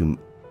designed to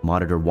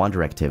monitor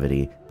wander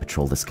activity,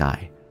 patrol the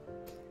sky.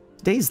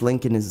 Today's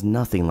Lincoln is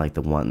nothing like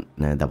the one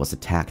that was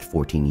attacked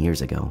 14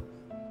 years ago.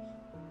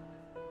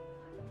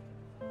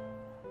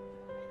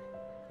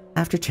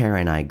 After Tara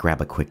and I grab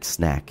a quick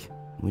snack,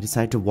 we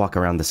decide to walk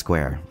around the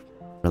square,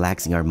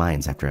 relaxing our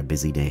minds after a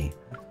busy day.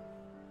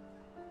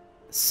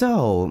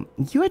 So,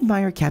 you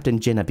admire Captain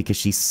Jenna because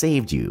she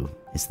saved you,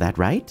 is that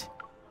right?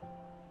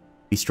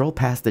 We stroll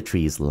past the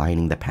trees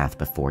lining the path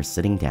before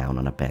sitting down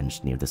on a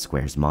bench near the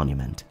square's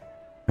monument.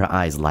 Her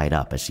eyes light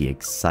up as she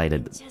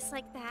excited... Just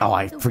like that, oh,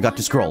 I forgot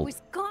to scroll.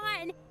 Was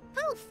gone.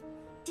 Poof!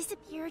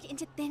 Disappeared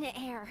into thin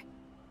air.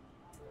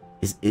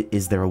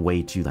 Is there a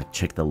way to, like,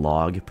 check the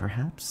log,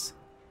 perhaps?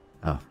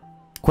 Oh,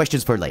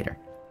 questions for later.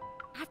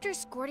 After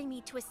escorting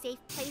me to a safe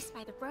place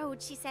by the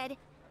road, she said,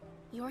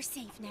 "You're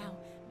safe now.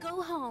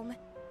 Go home."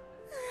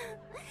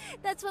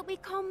 That's what we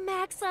call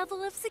max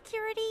level of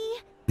security.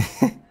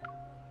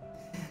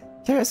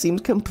 Tara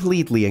seems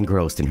completely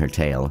engrossed in her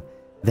tale.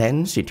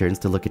 Then she turns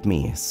to look at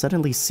me,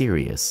 suddenly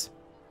serious.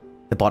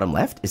 The bottom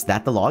left? Is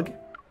that the log?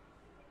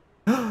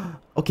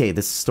 Okay,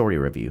 this is story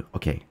review.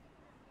 Okay.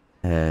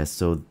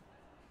 So,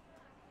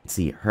 let's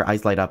see. Her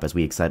eyes light up as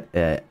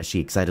she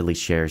excitedly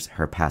shares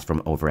her past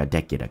from over a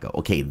decade ago.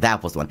 Okay,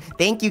 that was the one.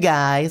 Thank you,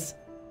 guys!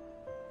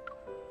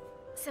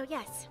 So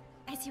yes,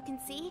 as you can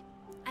see,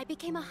 I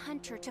became a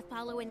hunter to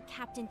follow in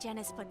Captain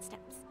Jenna's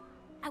footsteps.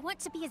 I want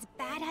to be as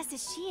badass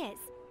as she is.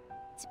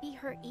 To be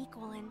her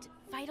equal and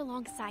fight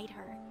alongside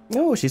her.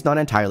 Oh, she's not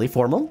entirely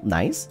formal.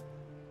 Nice.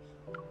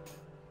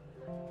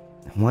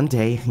 One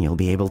day, you'll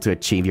be able to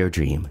achieve your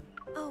dream.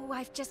 Oh,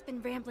 I've just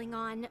been rambling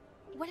on.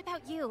 What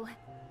about you?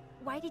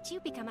 Why did you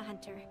become a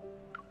hunter?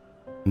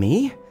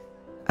 Me?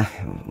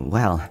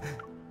 Well,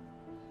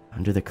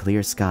 under the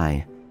clear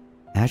sky,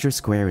 Azure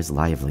Square is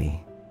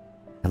lively.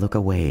 I look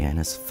away, and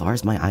as far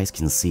as my eyes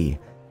can see,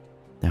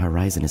 the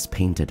horizon is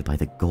painted by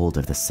the gold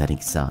of the setting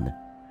sun.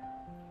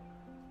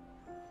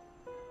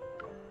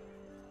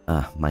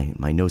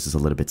 My nose is a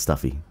little bit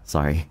stuffy.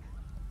 Sorry.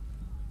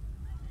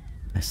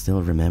 I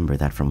still remember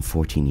that from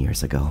 14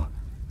 years ago.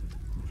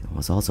 It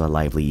was also a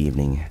lively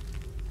evening.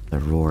 The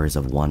roars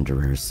of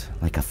wanderers,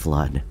 like a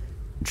flood,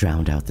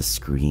 drowned out the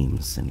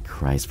screams and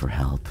cries for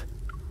help.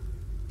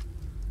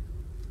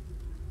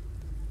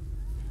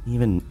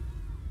 Even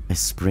I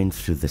sprint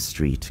through the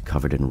street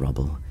covered in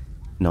rubble,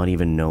 not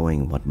even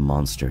knowing what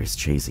monster is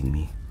chasing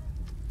me,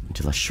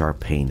 until a sharp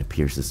pain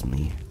pierces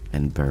me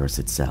and burrows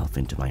itself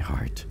into my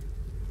heart.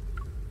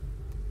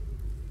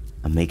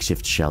 A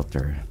makeshift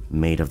shelter,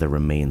 made of the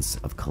remains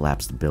of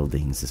collapsed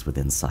buildings, is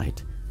within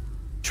sight.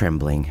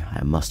 Trembling,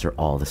 I muster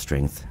all the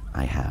strength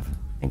I have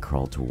and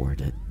crawl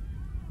toward it.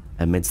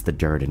 Amidst the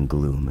dirt and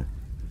gloom,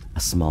 a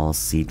small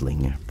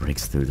seedling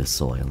breaks through the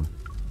soil.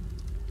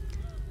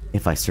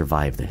 If I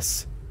survive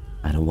this,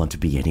 I don't want to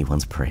be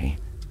anyone's prey.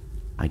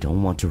 I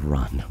don't want to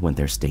run when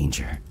there's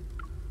danger.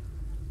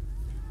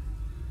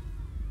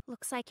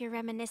 Looks like you're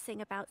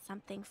reminiscing about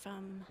something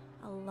from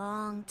a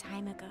long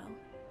time ago.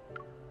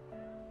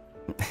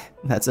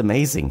 That's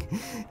amazing.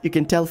 You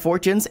can tell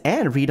fortunes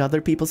and read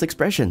other people's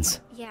expressions.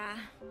 Yeah,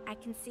 I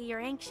can see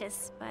you're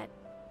anxious, but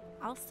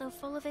also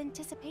full of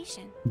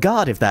anticipation.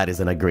 God, if that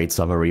isn't a great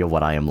summary of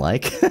what I am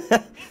like. This is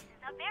a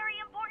very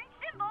important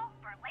symbol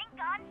for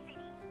Lincoln City.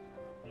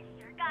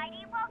 Mr.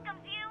 Guidey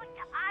welcomes you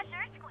to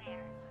Azure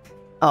Square.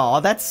 Aw,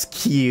 that's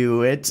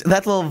cute.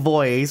 That little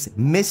voice,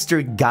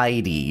 Mr.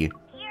 Guidey.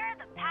 Here,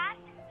 the past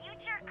and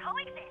future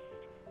coexist.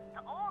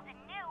 The old and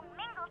new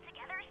mingle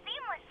together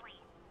seamlessly.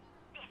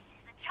 This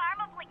is the charm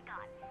of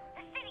Lincoln,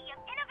 the city of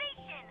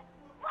innovation.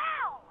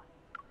 Wow!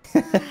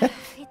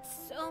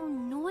 It's so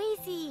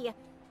noisy.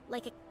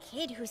 Like a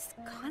kid who's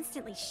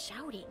constantly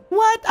shouting.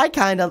 What? I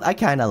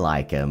kinda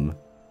like him.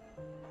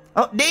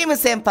 Oh,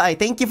 Damon-senpai,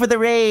 thank you for the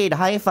raid.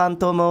 Hi,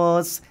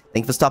 Phantomos.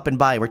 Thanks for stopping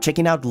by. We're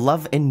checking out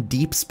Love in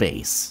Deep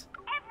Space.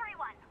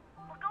 Everyone,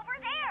 look over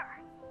there.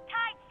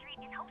 Tide Street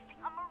is hosting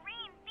a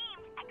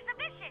marine-themed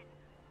exhibition.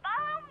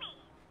 Follow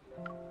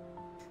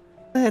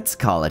me. Let's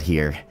call it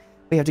here.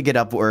 We have to get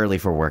up early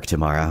for work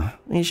tomorrow.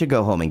 We should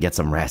go home and get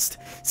some rest.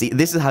 See,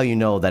 this is how you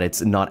know that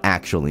it's not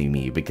actually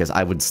me, because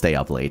I would stay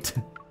up late.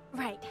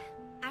 Right.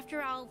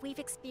 After all, we've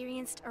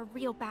experienced a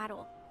real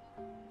battle.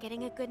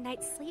 Getting a good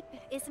night's sleep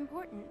is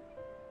important.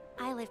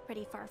 I live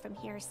pretty far from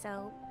here,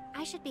 so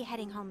I should be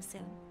heading home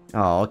soon.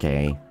 Oh,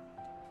 okay.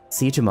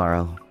 See you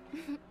tomorrow.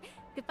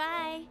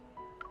 Goodbye.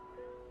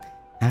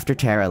 After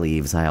Tara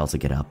leaves, I also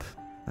get up.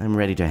 I'm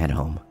ready to head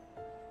home.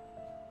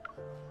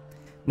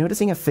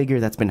 Noticing a figure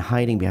that's been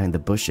hiding behind the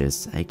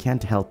bushes, I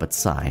can't help but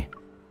sigh.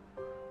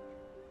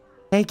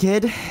 Hey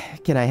kid,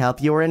 can I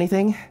help you or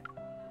anything?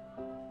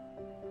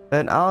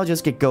 But I'll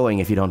just get going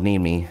if you don't need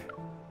me.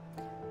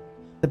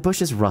 The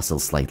bushes rustle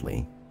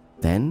slightly,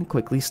 then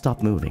quickly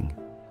stop moving.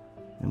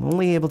 I'm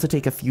only able to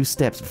take a few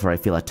steps before I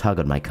feel a tug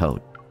on my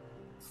coat.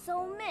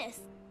 So, miss,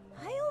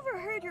 I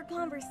overheard your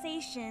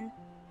conversation.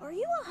 Are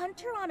you a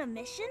hunter on a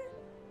mission?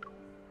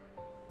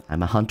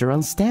 I'm a hunter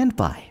on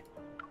standby.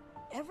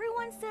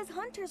 Everyone says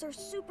hunters are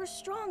super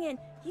strong and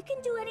you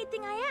can do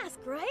anything I ask,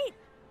 right?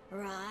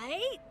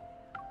 Right?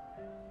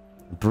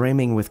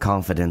 Brimming with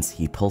confidence,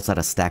 he pulls out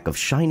a stack of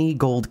shiny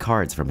gold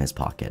cards from his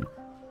pocket.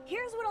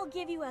 Here's what I'll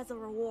give you as a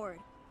reward.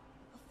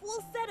 A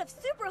full set of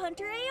Super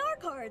Hunter AR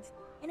cards.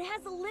 And it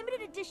has a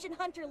limited edition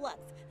Hunter Lux.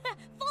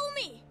 Follow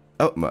me!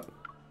 Oh,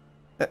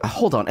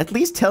 hold on. At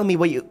least tell me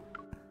what you...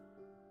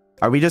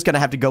 Are we just gonna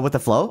have to go with the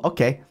flow?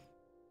 Okay.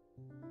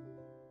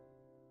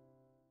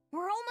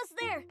 We're almost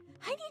there.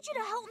 I need you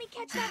to help me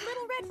catch that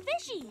little red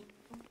fishy.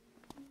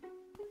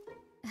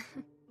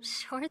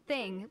 Sure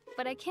thing,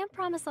 but I can't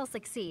promise I'll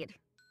succeed.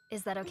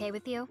 Is that okay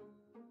with you?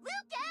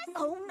 Lucas!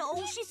 Oh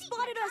no, she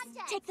spotted us!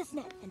 Take this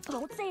net, and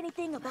don't say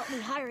anything about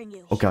me hiring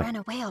you. Okay. He ran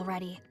away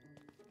already.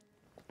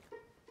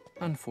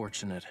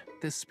 Unfortunate.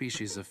 This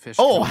species of fish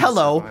can only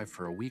survive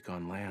for a week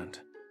on land.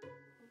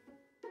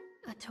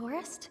 A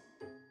tourist?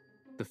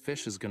 The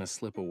fish is gonna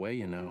slip away,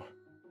 you know.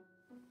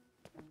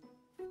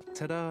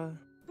 Ta-da!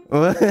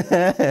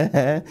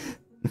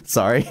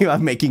 Sorry,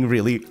 I'm making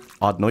really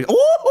odd noise.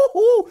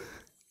 Oh!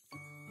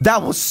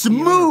 That was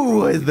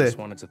smooth! I just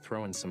wanted to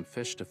throw in some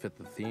fish to fit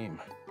the theme.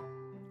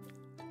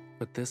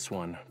 But this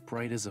one,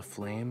 bright as a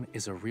flame,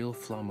 is a real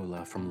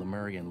Flamula from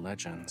Lemurian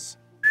legends.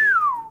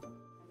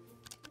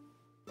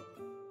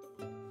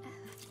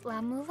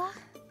 Flamula?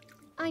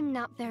 I'm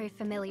not very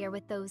familiar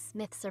with those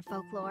myths or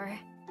folklore.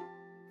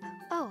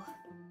 Oh.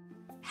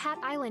 Hat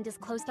Island is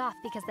closed off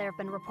because there have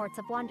been reports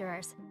of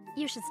wanderers.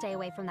 You should stay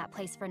away from that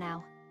place for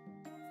now.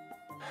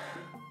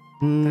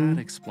 That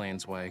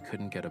explains why I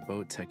couldn't get a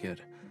boat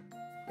ticket.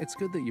 It's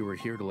good that you were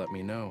here to let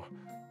me know.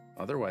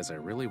 Otherwise, I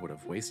really would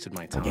have wasted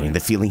my time. I'm getting the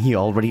feeling he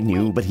already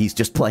knew, but he's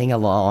just playing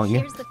along.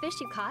 Here's the fish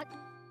you caught.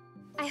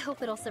 I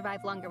hope it'll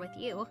survive longer with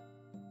you.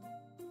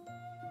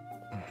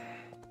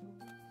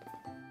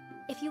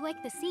 If you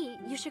like the sea,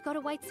 you should go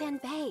to White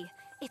Sand Bay.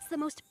 It's the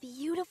most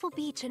beautiful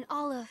beach in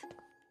all of...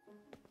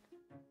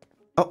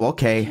 Oh,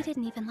 okay. You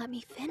didn't even let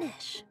me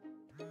finish.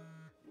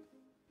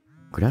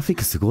 グラフィッ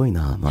クすごい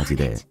な、マジ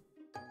で。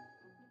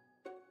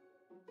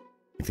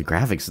The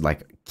graphics,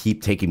 like,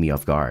 keep taking me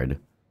off guard.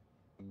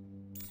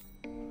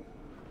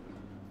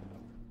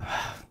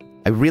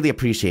 I really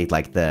appreciate,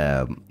 like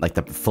the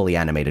fully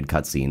animated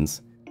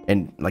cutscenes.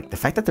 And, like, the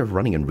fact that they're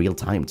running in real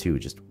time, too.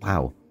 Just,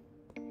 wow.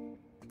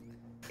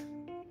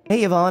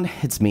 Hey, Yvonne,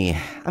 it's me.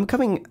 I'm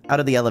coming out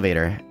of the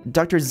elevator.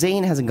 Dr.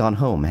 Zane hasn't gone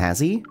home, has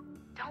he?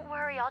 Don't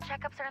worry, all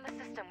checkups are in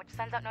the system, which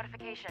sends out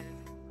notifications.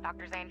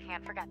 Dr. Zane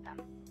can't forget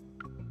them.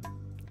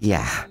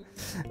 Yeah.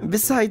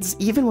 Besides,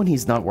 even when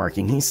he's not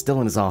working, he's still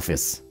in his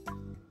office.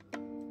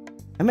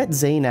 I met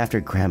Zane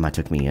after Grandma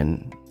took me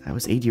in. I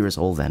was 8 years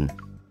old then.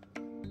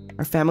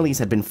 Our families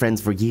had been friends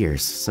for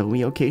years, so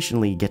we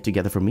occasionally get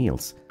together for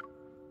meals.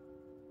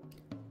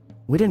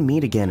 We didn't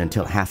meet again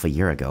until half a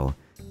year ago,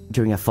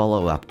 during a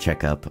follow-up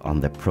checkup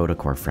on the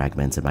protocore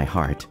fragments in my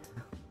heart.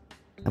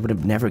 I would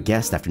have never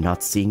guessed after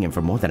not seeing him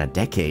for more than a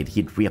decade,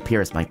 he'd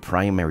reappear as my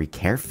primary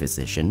care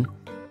physician.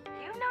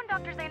 You've known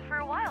Dr. Zane for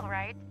a while,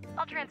 right?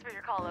 I'll transfer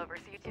your call over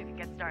so you two can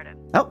get started.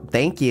 Oh,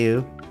 thank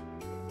you.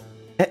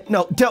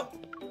 No, don't!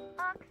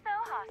 Oxo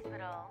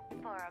Hospital,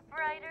 for a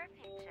brighter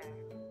future.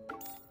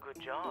 Good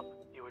job.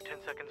 You were 10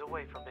 seconds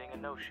away from being a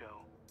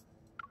no-show.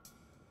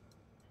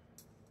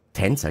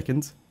 10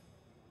 seconds?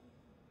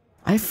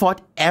 I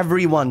fought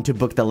everyone to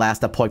book the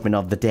last appointment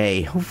of the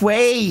day.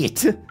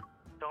 Wait!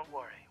 Don't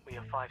worry, we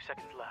have 5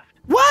 seconds left.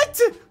 What?!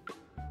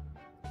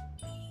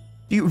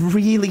 Do you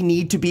really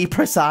need to be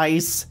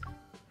precise?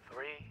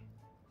 3,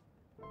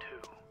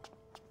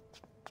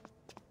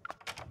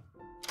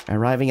 2...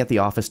 Arriving at the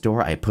office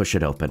door, I push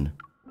it open.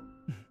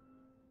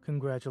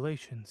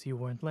 Congratulations, you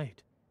weren't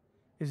late.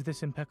 Is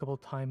this impeccable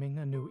timing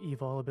a new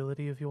evol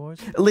ability of yours?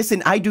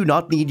 Listen, I do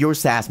not need your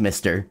sass,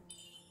 mister.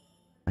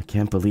 I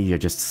can't believe you're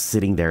just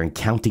sitting there and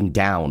counting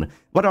down.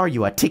 What are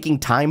you, a ticking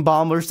time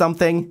bomb or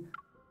something?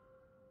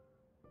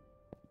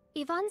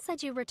 Yvonne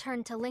said you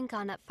returned to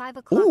Lincoln at 5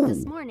 o'clock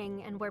this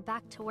morning and were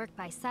back to work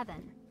by 7.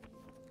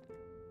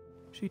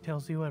 She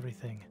tells you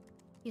everything.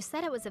 You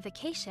said it was a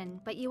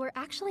vacation, but you were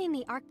actually in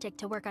the Arctic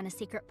to work on a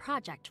secret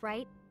project,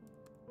 right?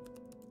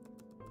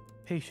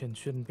 Patients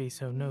shouldn't be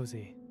so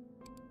nosy.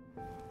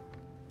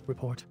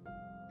 Report.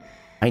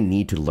 I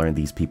need to learn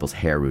these people's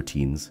hair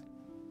routines.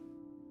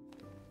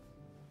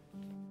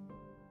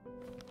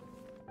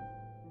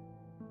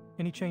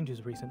 Any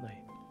changes recently?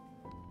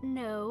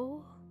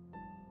 No.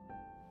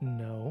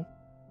 No?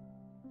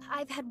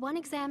 I've had one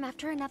exam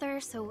after another,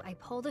 so I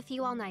pulled a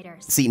few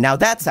all-nighters. See, now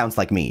that sounds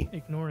like me.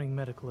 Ignoring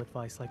medical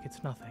advice like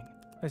it's nothing.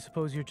 I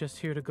suppose you're just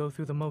here to go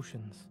through the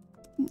motions.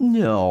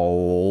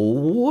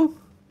 No.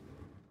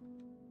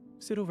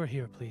 Sit over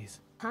here, please.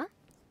 Huh?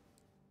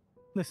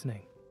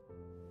 Listening.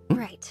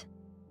 Right.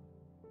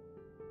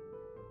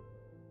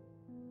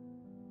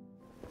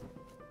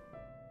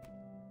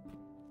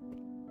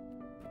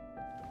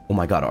 Oh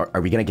my god,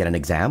 are we gonna get an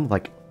exam?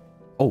 Like,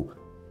 oh.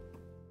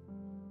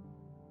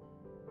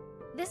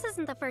 This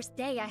isn't the first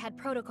day I had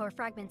protocore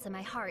fragments in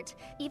my heart.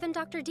 Even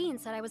Dr. Dean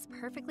said I was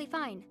perfectly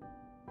fine.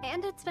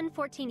 And it's been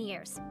 14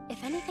 years.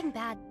 If anything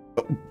bad...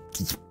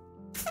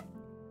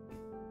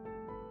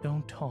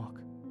 Don't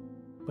talk,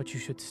 but you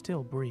should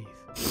still breathe.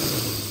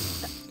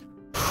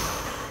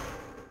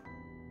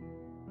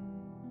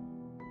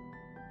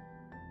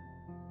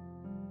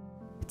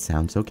 It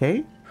sounds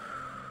okay?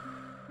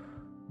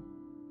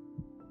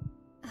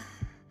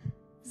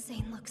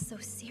 Zane looks so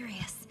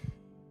serious.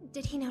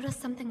 Did he notice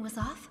something was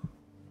off?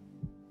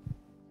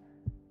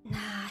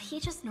 Nah, he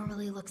just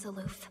normally looks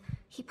aloof.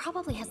 He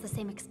probably has the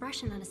same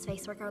expression on his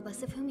face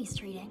regardless of whom he's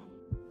treating.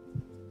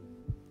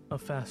 A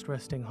fast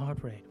resting heart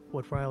rate.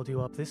 What riled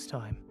you up this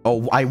time?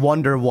 Oh, I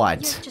wonder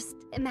what. You're just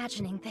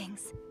imagining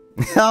things.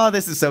 Oh,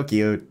 this is so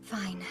cute.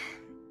 Fine.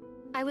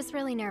 I was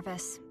really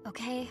nervous,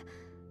 okay?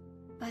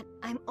 But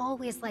I'm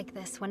always like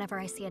this whenever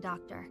I see a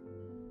doctor.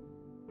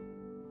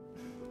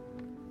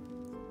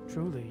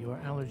 Truly, your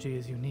allergy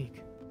is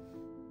unique.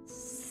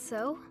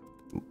 So?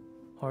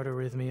 Heart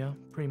arrhythmia,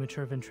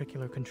 premature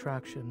ventricular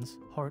contractions,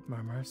 heart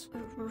murmurs.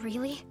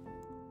 Really?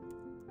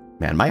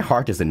 Man, my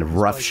heart is in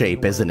rough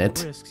shape, isn't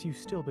it? Risks, you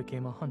still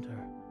became a hunter.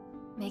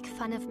 Make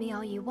fun of me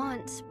all you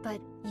want, but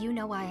you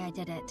know why I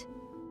did it.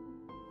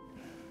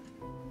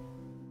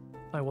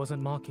 I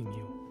wasn't mocking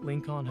you.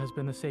 Lincoln has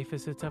been the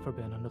safest it's ever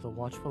been under the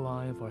watchful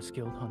eye of our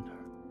skilled hunter.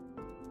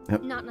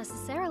 Not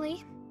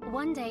necessarily.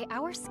 One day,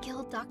 our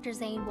skilled Dr.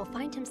 Zane will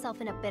find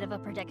himself in a bit of a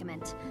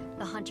predicament.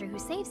 The hunter who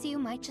saves you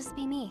might just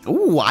be me.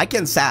 Ooh, I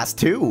can sass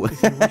too.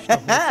 If you wish to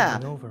hold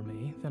something over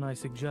me, then I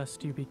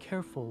suggest you be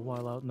careful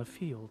while out in the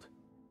field.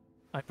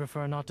 I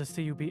prefer not to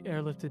see you be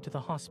airlifted to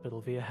the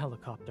hospital via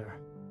helicopter.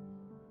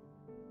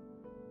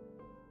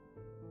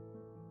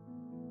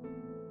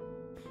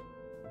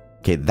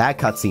 Okay, that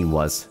cutscene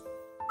was...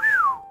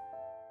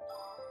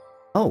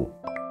 Oh.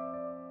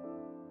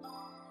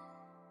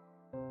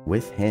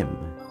 With him.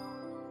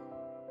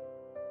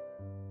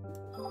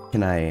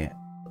 Can I...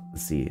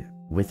 Let's see.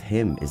 With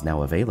him is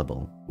now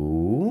available.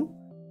 Ooh.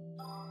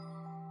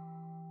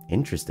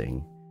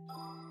 Interesting.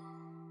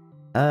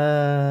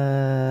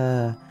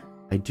 I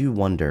do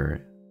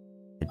wonder...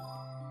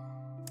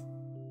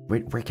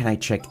 Where can I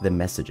check the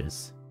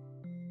messages?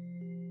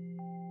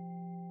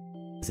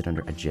 Is it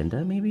under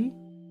agenda, maybe?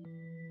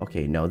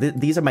 Okay, no,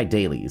 these are my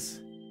dailies.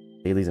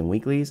 Dailies and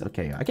weeklies?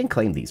 Okay, I can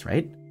claim these,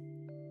 right?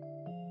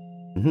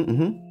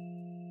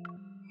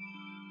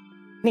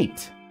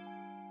 Neat.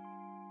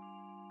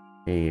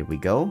 Here we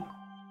go.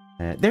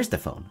 There's the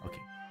phone,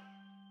 okay.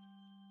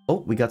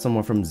 Oh, we got some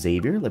more from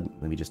Xavier.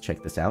 Let me just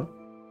check this out.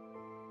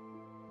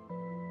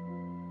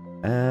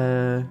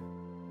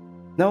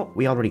 No,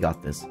 we already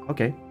got this.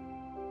 Okay.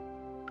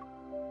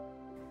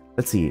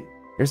 Let's see.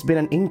 There's been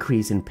an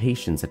increase in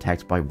patients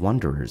attacked by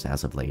wanderers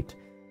as of late.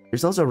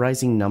 There's also a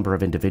rising number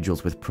of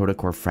individuals with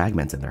protocore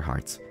fragments in their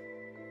hearts.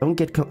 Don't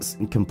get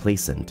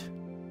complacent.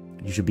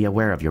 You should be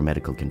aware of your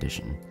medical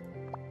condition.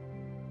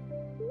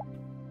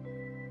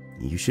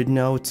 You should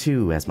know,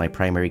 too, as my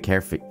primary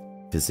care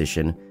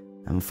physician,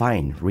 I'm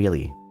fine,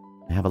 really.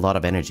 I have a lot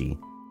of energy.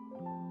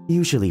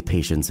 Usually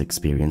patients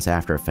experience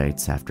after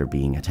effects after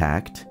being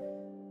attacked.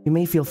 You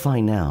may feel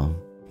fine now,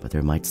 but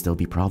there might still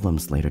be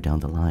problems later down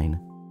the line.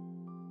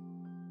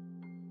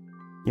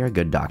 You're a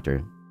good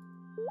doctor.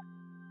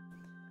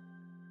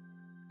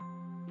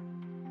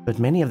 But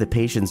many of the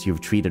patients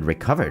you've treated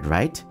recovered,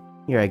 right?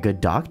 You're a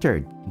good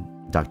doctor,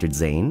 Dr.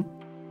 Zane.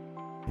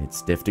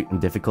 It's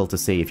difficult to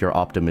say if your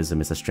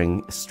optimism is a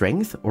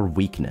strength or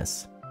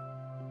weakness.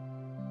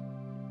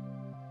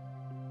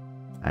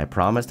 I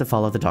promise to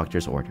follow the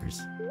doctor's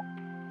orders.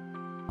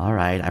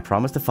 Alright, I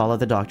promise to follow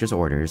the doctor's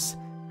orders.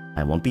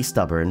 I won't be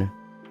stubborn,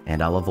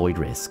 and I'll avoid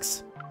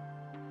risks.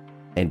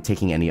 And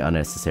taking any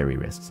unnecessary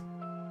risks.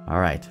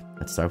 Alright,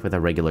 let's start with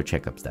our regular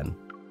checkups then.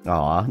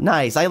 Aw,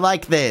 nice, I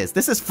like this!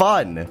 This is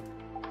fun!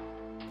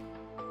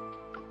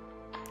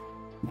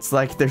 It's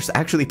like there's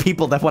actually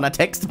people that want to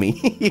text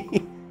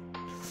me.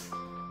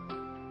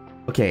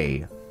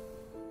 Okay.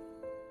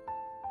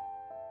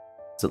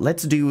 So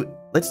let's do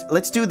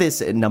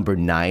this at number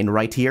 9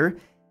 right here.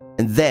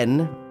 And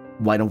then,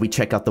 why don't we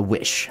check out the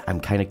wish? I'm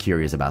kind of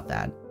curious about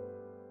that.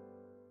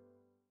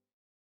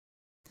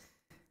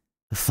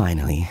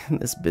 Finally,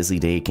 this busy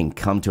day can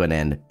come to an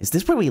end. Is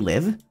this where we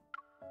live?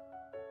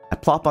 I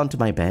plop onto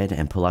my bed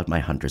and pull out my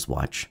hunter's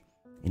watch.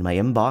 In my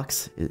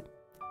inbox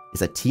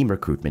is a team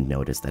recruitment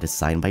notice that is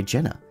signed by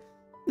Jenna.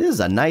 This is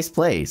a nice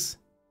place.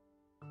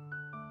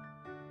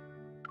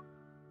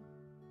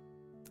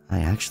 I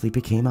actually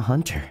became a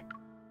hunter.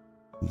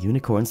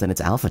 Unicorns and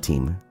its alpha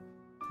team.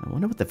 I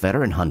wonder what the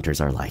veteran hunters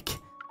are like.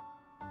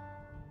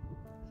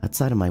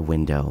 Outside of my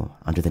window,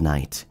 under the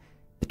night,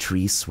 the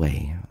trees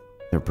sway,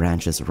 their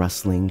branches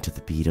rustling to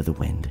the beat of the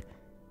wind.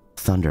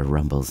 Thunder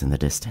rumbles in the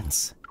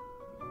distance.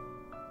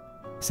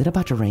 Is it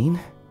about to rain?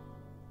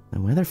 The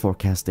weather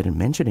forecast didn't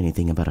mention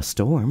anything about a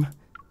storm.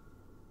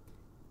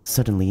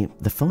 Suddenly,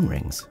 the phone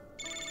rings.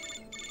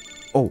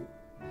 Oh.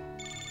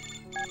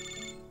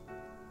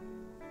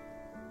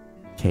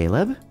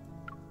 Caleb?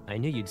 I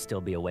knew you'd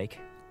still be awake.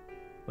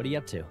 What are you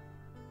up to?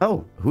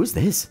 Oh, who's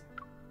this?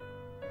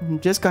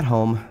 Just got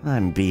home.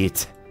 I'm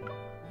beat.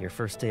 Your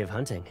first day of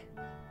hunting.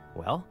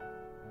 Well?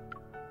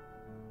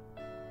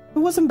 It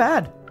wasn't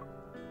bad.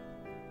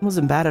 It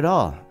wasn't bad at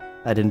all.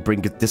 I didn't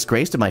bring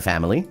disgrace to my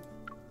family.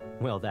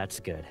 Well, that's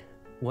good.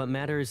 What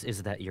matters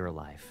is that you're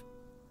alive.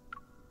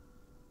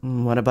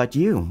 What about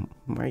you?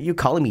 Why are you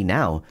calling me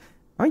now?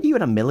 Aren't you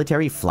in a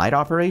military flight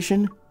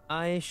operation?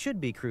 I should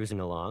be cruising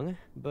along,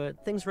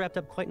 but things wrapped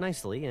up quite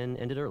nicely and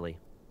ended early.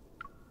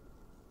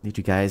 Did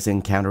you guys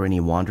encounter any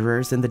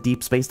wanderers in the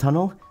deep space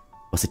tunnel?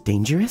 Was it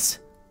dangerous?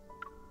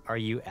 Are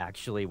you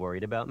actually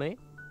worried about me?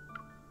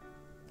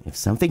 If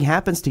something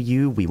happens to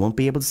you, we won't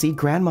be able to see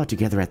Grandma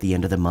together at the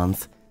end of the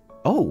month.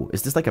 Oh,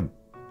 is this like a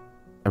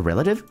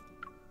relative?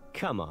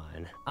 Come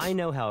on, I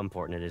know how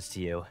important it is to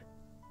you.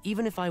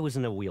 Even if I was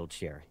in a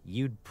wheelchair,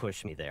 you'd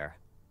push me there.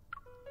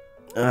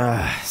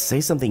 Say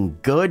something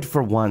good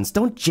for once.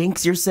 Don't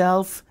jinx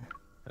yourself.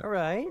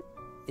 Alright,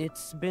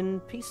 it's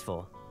been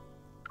peaceful.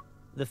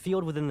 The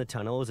field within the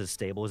tunnel is as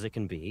stable as it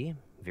can be.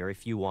 Very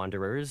few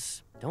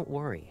wanderers. Don't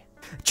worry.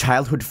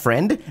 Childhood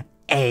friend?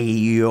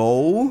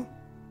 Ayo!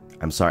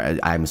 I'm sorry,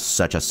 I'm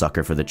such a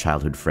sucker for the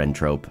childhood friend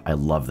trope. I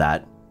love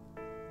that.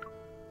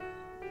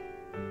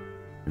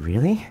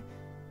 Really?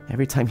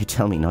 Every time you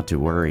tell me not to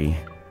worry.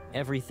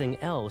 Everything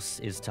else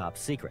is top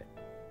secret.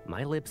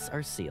 My lips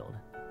are sealed.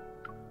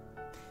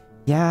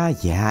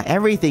 Yeah,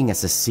 everything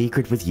is a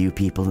secret with you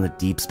people in the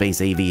Deep Space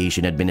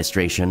Aviation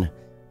Administration.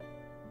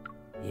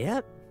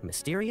 Yep,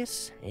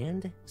 mysterious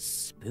and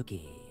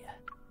spooky.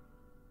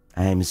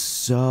 I'm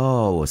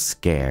so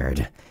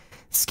scared.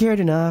 Scared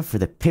enough for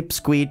the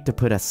pipsqueak to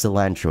put a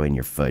cilantro in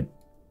your foot.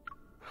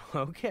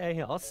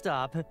 Okay, I'll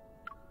stop.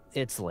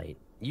 It's late.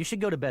 You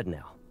should go to bed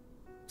now.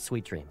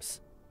 Sweet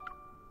dreams.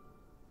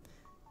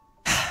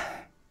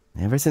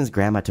 Ever since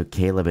Grandma took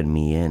Caleb and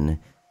me in,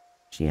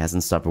 she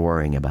hasn't stopped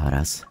worrying about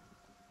us.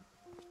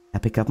 I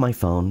pick up my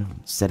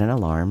phone, set an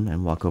alarm,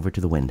 and walk over to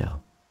the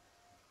window.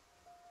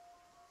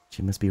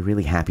 She must be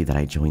really happy that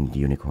I joined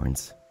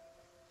unicorns.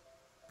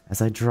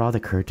 As I draw the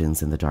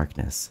curtains in the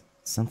darkness,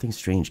 something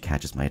strange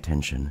catches my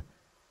attention.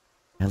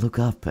 I look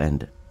up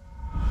and...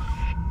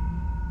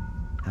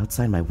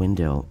 outside my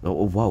window...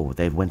 Oh, whoa,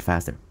 they went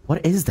faster.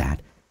 What is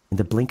that? In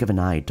the blink of an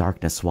eye,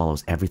 darkness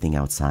swallows everything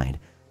outside.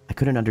 I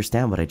couldn't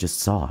understand what I just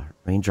saw.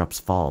 Raindrops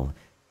fall.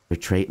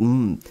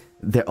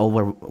 The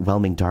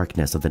overwhelming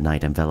darkness of the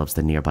night envelops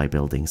the nearby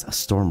buildings. A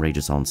storm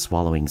rages on,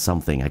 swallowing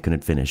something I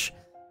couldn't finish.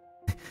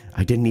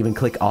 I didn't even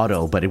click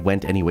auto, but it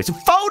went anyways.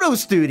 Photo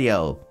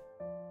studio!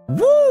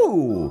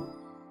 Woo!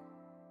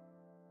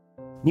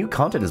 New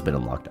content has been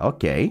unlocked.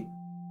 Okay.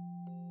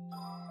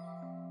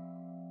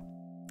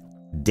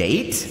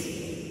 Date?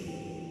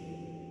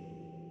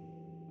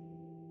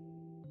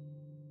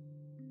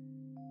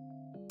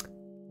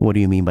 What do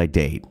you mean by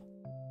date?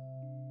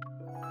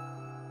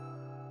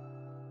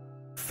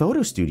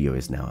 Photo studio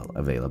is now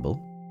available.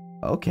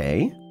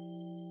 Okay.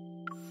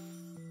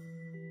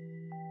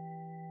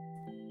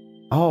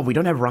 Oh, we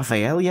don't have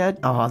Raphael yet?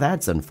 Oh,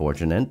 that's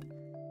unfortunate.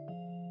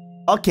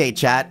 Okay,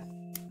 chat.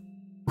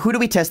 Who do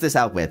we test this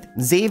out with?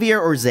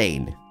 Xavier or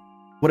Zane?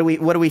 What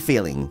are we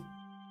feeling?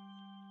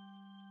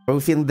 Are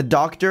we feeling the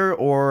doctor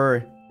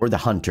or the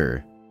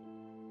hunter?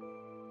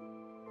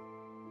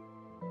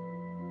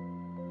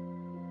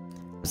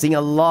 I'm seeing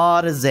a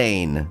lot of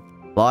Zane.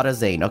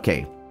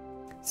 Okay.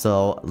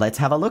 So let's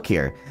have a look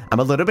here. I'm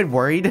a little bit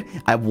worried.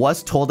 I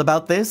was told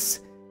about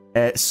this.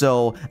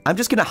 So I'm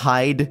just gonna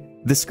hide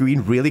the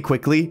screen really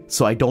quickly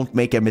so I don't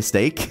make a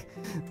mistake.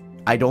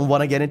 I don't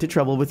want to get into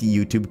trouble with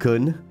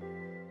YouTube-kun.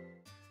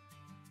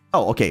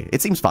 Oh, okay.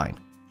 It seems fine.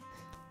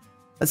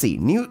 Let's see.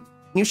 New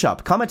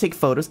shop. Come and take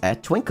photos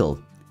at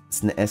Twinkle.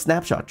 A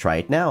snapshot. Try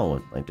it now.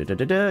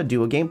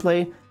 Do a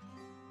gameplay.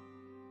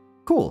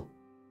 Cool.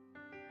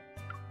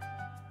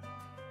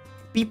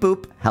 Beep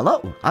boop.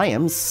 Hello. I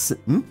am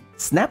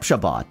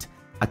Snapshotbot,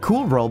 a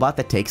cool robot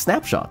that takes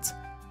snapshots.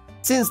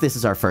 Since this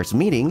is our first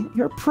meeting,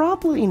 you're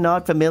probably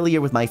not familiar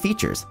with my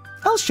features.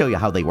 I'll show you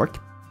how they work.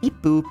 Beep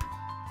boop.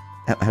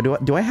 How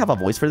do I have a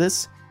voice for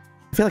this?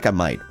 I feel like I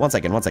might. One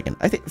second.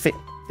 I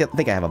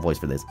think I have a voice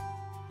for this.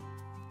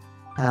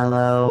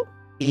 Hello.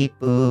 Beep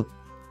boop.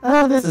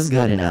 Oh, this is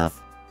good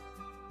enough.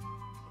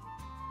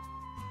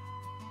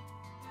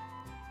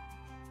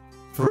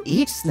 For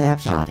each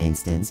snapshot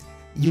instance,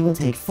 you will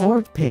take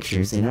 4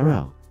 pictures in a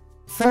row.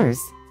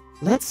 First,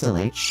 let's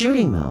select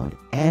shooting mode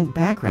and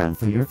background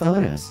for your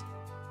photos.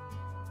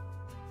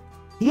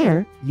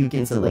 Here, you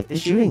can select the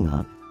shooting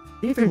mode.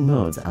 Different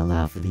modes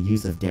allow for the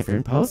use of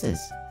different poses.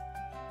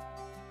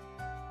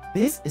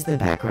 This is the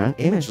background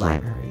image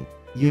library.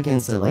 You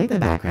can select the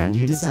background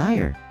you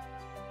desire.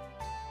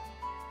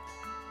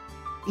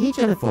 Each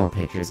of the 4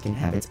 pictures can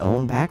have its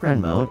own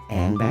background mode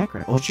and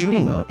background, or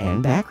shooting mode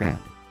and background.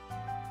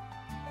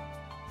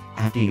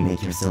 After you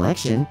make your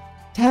selection,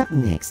 tap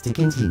Next to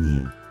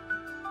continue.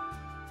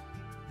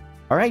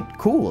 Alright,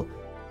 cool.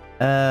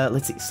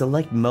 Let's see,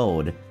 select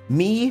mode.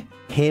 Me,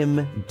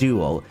 him,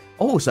 duo.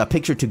 Oh, so a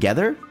picture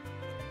together?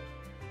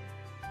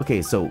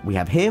 Okay, so we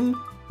have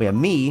him, we have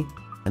me,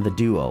 and the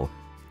duo.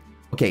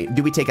 Okay,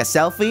 do we take a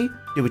selfie?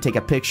 Do we take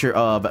a picture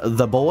of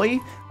the boy?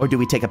 Or do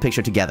we take a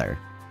picture together?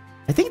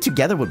 I think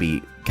together would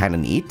be kind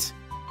of neat.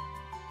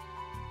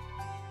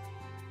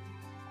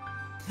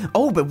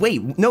 Oh, but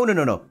wait, no.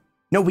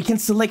 No, we can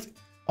select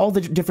all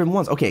the different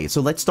ones. Okay,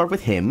 so let's start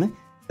with him,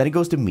 then it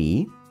goes to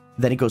me,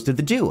 then it goes to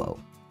the duo.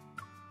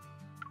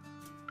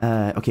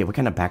 Okay, what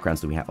kind of backgrounds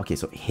do we have? Okay,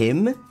 so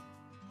him.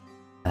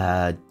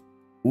 Ooh,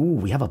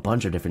 we have a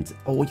bunch of different...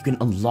 Oh, you can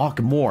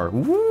unlock more.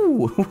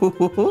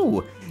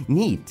 Ooh,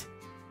 neat.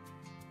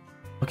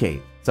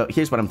 Okay, so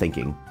here's what I'm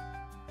thinking.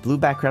 Blue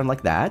background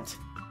like that.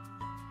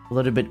 A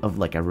little bit of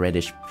like a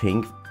reddish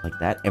pink like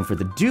that. And for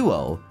the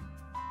duo,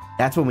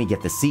 that's when we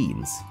get the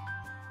scenes.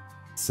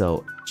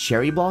 So,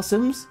 cherry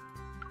blossoms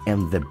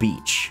and the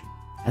beach.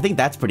 I think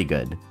that's pretty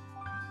good.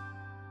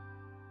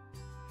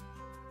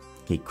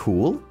 Okay,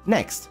 cool.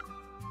 Next.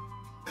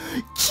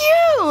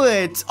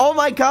 Cute! Oh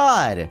my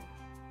god!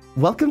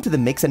 Welcome to the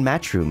mix and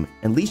match room.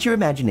 Unleash your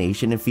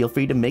imagination and feel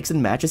free to mix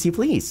and match as you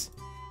please.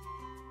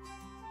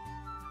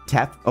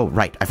 Tap... Oh,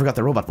 right. I forgot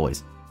the robot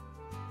voice.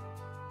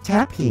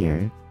 Tap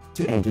here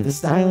to enter the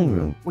styling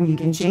room, where you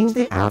can change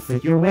the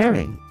outfit you're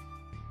wearing.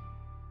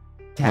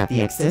 Tap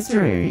the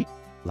accessory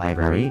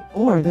library,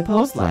 or the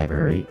post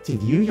library to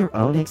view your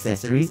own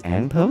accessories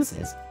and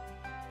poses.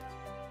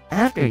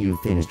 After you've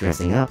finished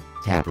dressing up,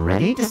 tap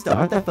ready to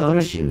start the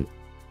photo shoot.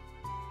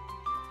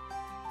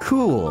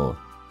 Cool.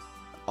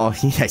 Oh,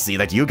 I see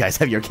that you guys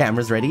have your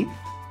cameras ready.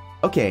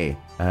 Okay,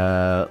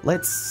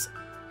 let's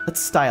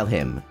style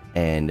him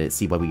and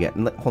see what we get.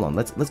 Hold on,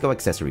 let's go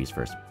accessories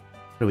first.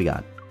 What do we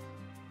got?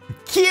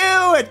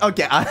 Cute!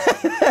 Okay,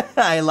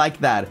 I like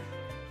that.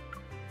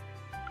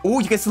 Oh,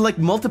 you can select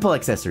multiple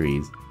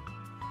accessories.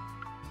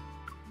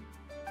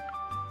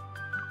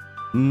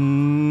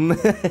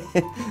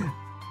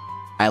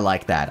 I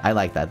like that. I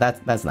like that.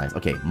 That's nice.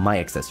 Okay, my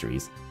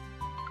accessories.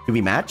 Do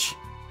we match?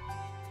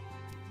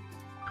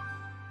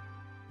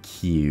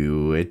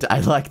 Cute.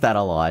 I like that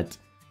a lot.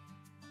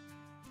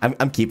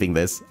 I'm keeping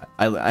this.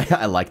 I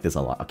like this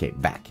a lot. Okay,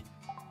 back.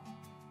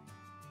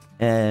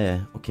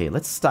 Okay,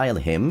 let's style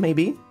him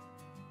maybe.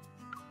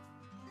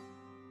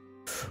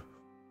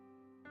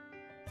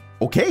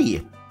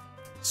 Okay.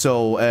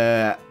 So,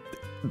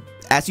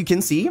 as you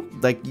can see,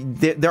 like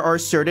there are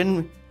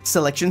certain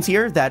selections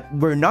here that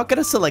we're not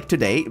gonna select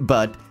today,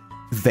 but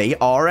they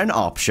are an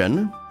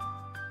option.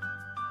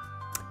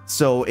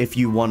 So if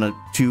you want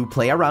to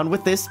play around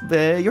with this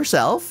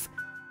yourself,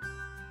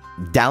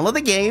 download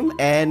the game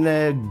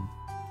and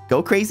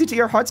go crazy to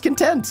your heart's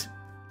content.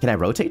 Can I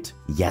rotate?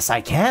 Yes, I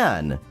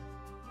can.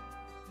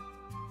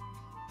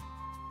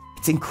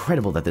 It's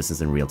incredible that this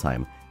is in real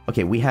time.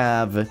 Okay, we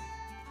have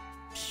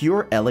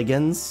pure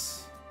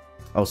elegance.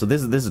 Oh, so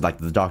this is like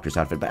the doctor's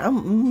outfit, but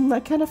I'm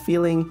kind of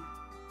feeling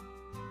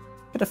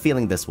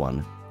this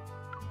one.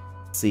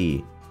 Let's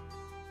see.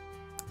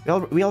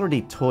 We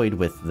already toyed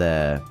with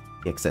the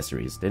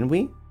accessories, didn't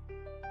we?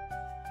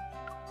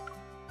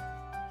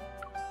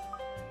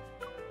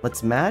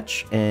 Let's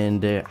match,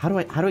 and how do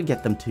I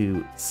get them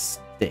to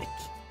stick?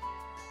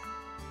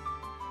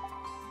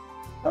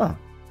 Oh,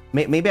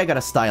 maybe I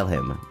gotta style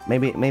him.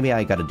 Maybe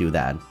I gotta do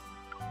that.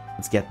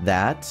 Let's get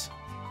that.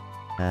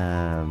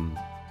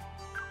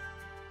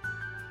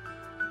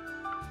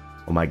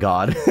 Oh my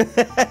god.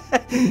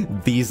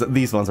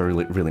 these ones are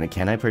really nice.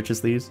 Can I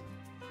purchase these?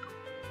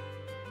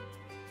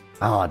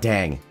 Oh,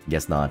 dang.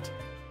 Guess not.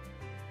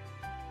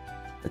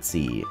 Let's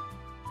see.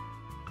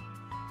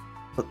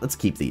 Let's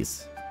keep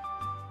these.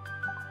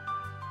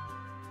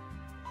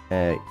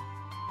 Okay,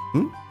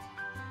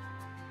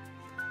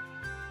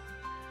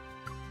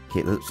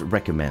 let's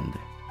recommend.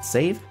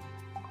 Save.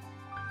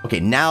 Okay,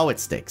 now it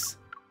sticks.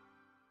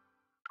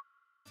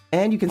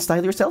 And you can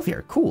style yourself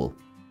here. Cool.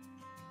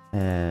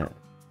 Oh.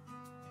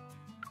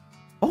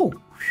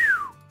 Whew.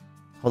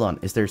 Hold on.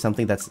 Is there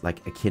something that's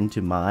like akin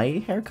to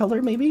my hair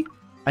color, maybe?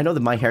 I know that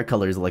my hair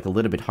color is like a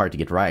little bit hard to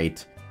get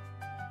right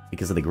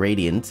because of the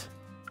gradient.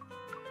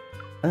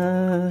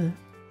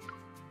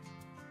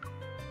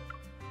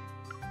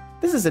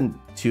 This isn't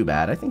too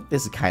bad. I think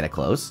this is kind of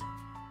close.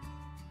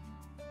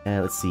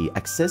 Let's see.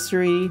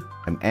 Accessory.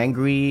 I'm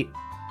angry.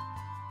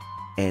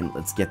 And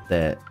let's get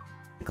the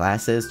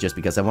glasses just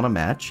because I want to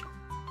match.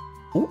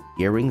 Oh,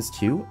 earrings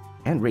too.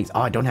 And rings.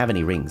 Oh, I don't have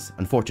any rings.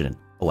 Unfortunate.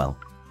 Oh well.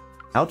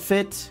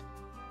 Outfit.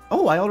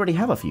 Oh, I already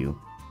have a few.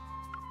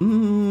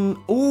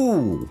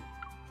 Ooh.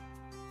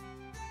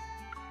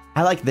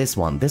 I like this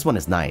one. This one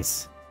is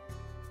nice.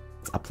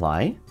 Let's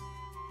apply.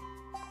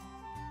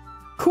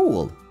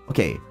 Cool.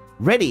 Okay.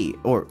 Ready.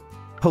 Or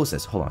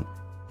poses. Hold on.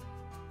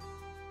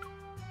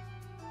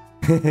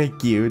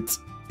 Cute.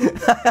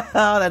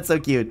 Oh, that's so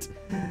cute.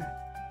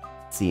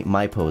 Let's see.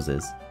 My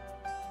poses.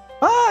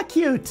 Ah,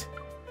 cute.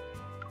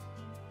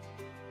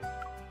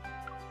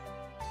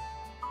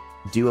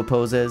 Duo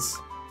poses.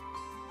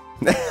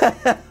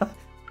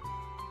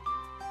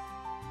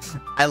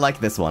 I like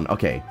this one.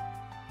 Okay.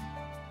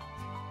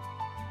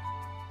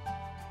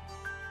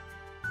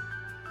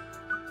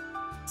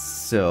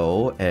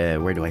 So,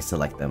 where do I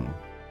select them?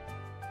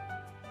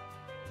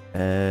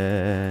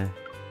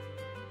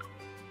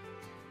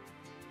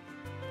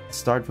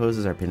 Start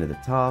poses are pinned at the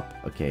top.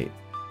 Okay.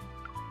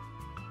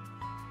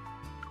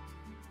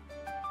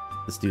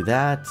 Let's do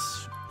that.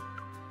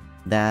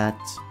 That.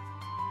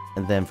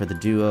 And then for the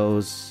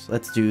duos,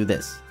 let's do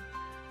this.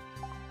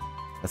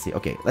 Let's see.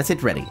 Okay, let's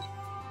hit ready.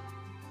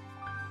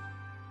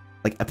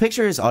 Like, a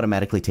picture is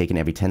automatically taken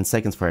every 10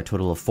 seconds for a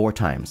total of 4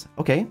 times.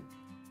 Okay.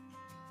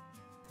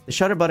 The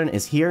shutter button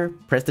is here.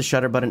 Press the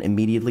shutter button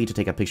immediately to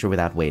take a picture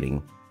without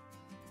waiting.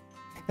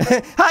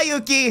 Hi,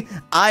 Uki!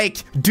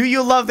 Ike, do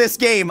you love this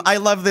game? I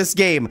love this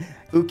game.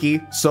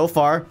 Uki, so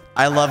far,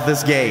 I love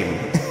this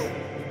game.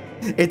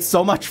 It's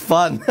so much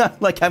fun.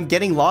 Like, I'm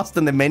getting lost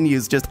in the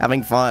menus just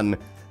having fun.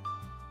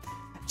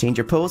 Change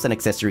your pose and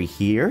accessory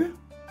here.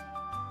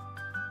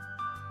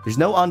 There's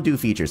no undo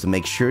feature, so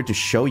make sure to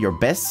show your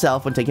best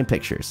self when taking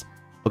pictures.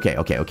 Okay.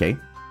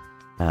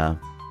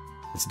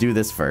 Let's do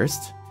this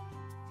first.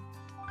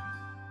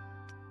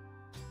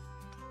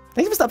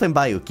 Thanks for stopping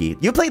by, Uki.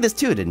 You played this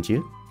too, didn't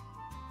you?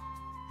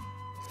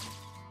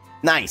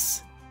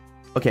 Nice.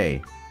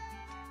 Okay.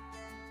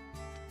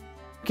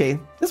 Okay,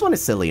 this one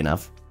is silly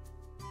enough.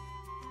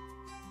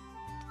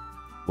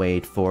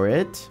 Wait for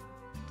it.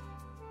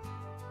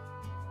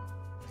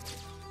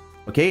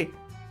 Okay.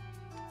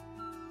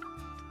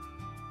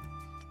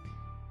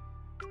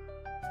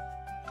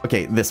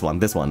 Okay, this one.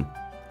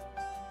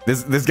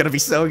 This is gonna be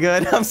so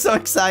good. I'm so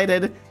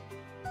excited.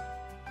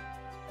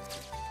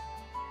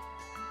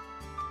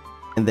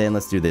 And then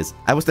let's do this.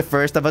 I was the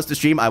first of us to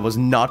stream. I was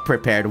not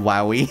prepared,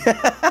 wowie.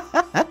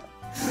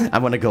 I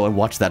want to go and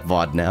watch that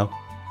VOD now.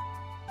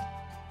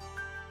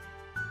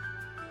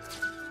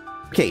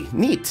 Okay,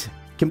 neat.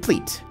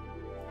 Complete.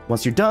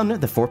 Once you're done,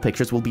 the 4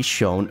 pictures will be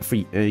shown for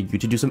you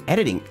to do some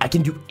editing. I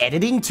can do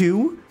editing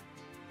too?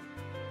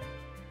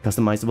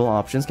 Customizable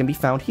options can be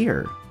found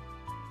here.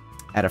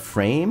 Add a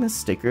frame,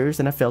 stickers,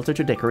 and a filter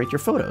to decorate your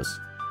photos.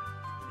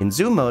 In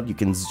zoom mode, you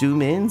can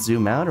zoom in,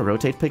 zoom out, or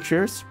rotate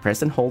pictures.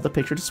 Press and hold the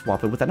picture to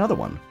swap it with another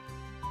one.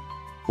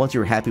 Once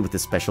you're happy with the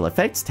special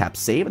effects, tap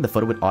save and the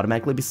photo would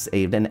automatically be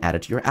saved and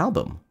added to your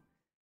album.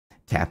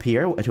 Tap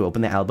here to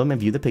open the album and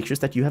view the pictures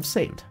that you have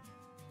saved.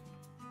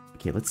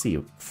 Okay, let's see.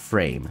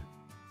 Frame.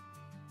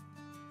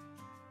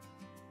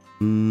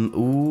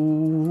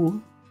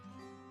 Ooh.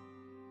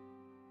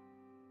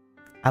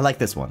 I like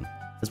this one.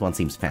 This one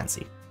seems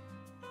fancy.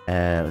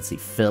 Let's see.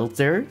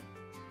 Filter.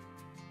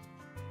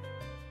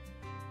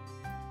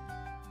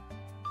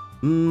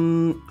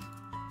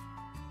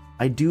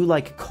 I do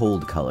like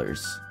cold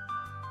colors.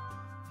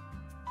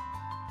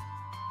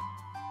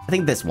 I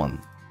think this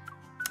one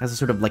has a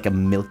sort of like a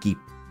milky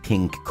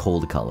pink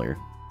cold color.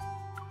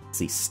 Let's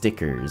see.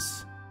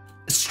 Stickers.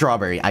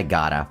 Strawberry.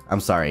 I'm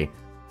sorry.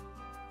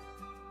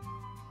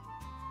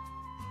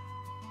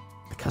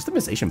 The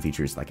customization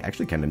feature is like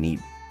actually kind of neat.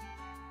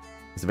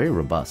 It's very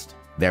robust.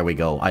 There we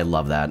go. I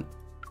love that.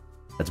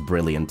 That's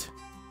brilliant.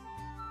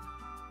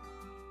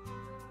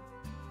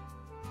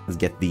 Let's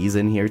get these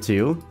in here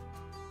too.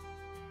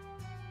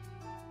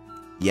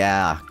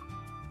 Yeah.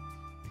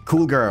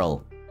 Cool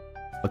girl.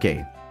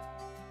 Okay.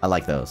 I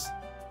like those.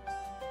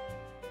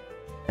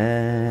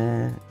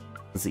 Let's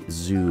see.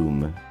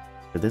 Zoom.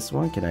 For this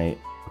one, can I...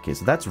 Okay,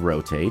 so that's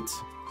rotate.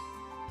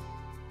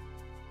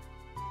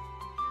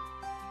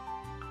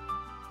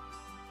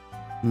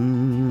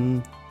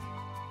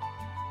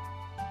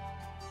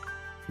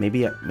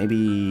 Maybe,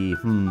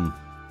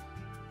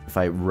 if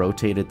I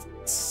rotate it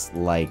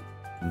like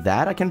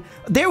that, I can...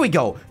 There we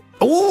go!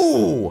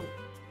 Ooh!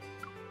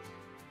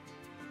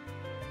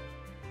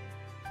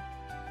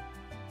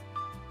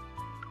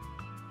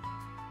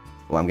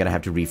 Well, I'm gonna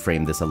have to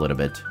reframe this a little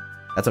bit.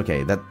 That's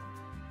okay,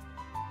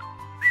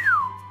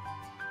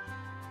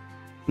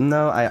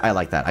 No, I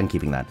like that. I'm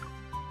keeping that.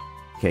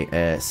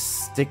 Okay,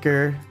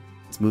 sticker.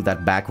 Let's move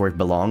that back where it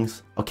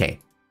belongs. Okay,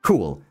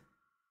 cool.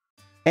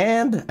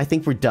 And I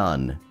think we're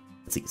done.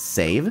 Let's see,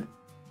 save.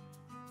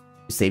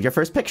 Save your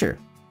first picture.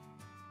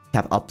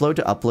 Tap upload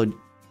to upload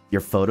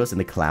your photos in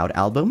the cloud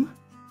album.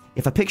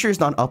 If a picture is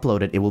not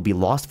uploaded, it will be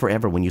lost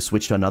forever when you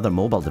switch to another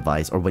mobile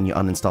device or when you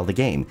uninstall the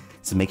game.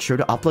 So make sure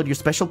to upload your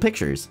special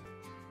pictures.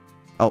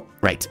 Oh,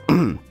 right.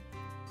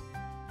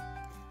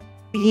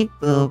 Beep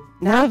boop,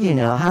 now you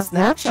know how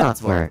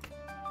snapshots work.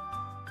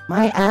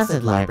 My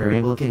asset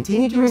library will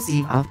continue to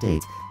receive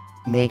updates.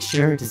 Make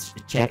sure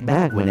to check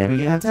back whenever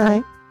you have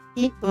time.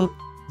 Beep boop,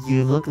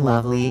 you look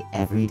lovely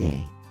every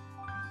day.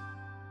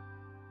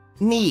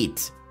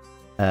 Neat.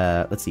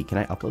 Let's see, can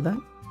I upload that?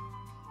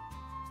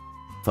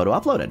 Photo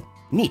uploaded.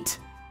 Neat.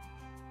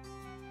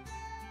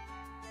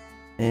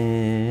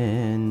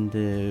 And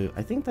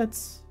I think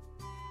that's...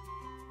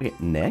 Okay,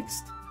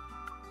 next.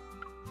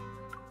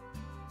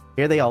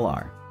 Here they all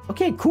are.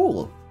 Okay,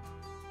 cool.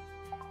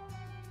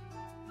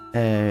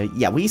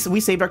 Yeah, we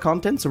saved our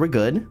content, so we're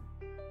good.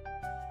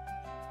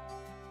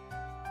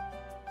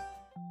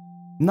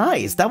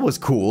 Nice, that was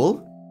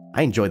cool.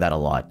 I enjoyed that a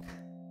lot.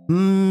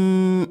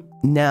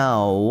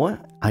 Now,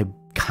 I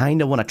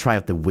kind of want to try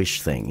out the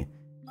wish thing.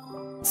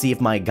 See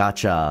if my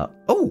gacha...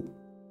 Oh,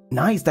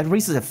 nice, that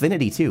raises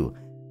affinity too.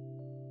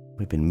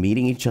 We've been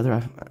meeting each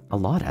other a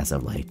lot as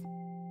of late.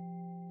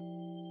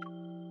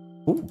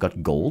 Oh,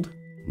 got gold.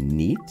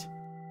 Neat.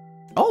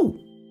 Oh!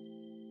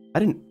 I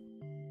didn't...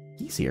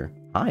 He's here.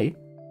 Hi.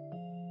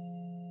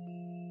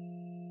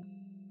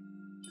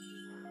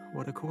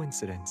 What a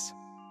coincidence.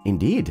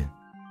 Indeed.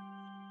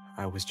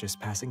 I was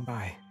just passing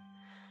by.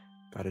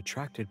 Got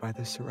attracted by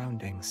the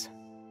surroundings.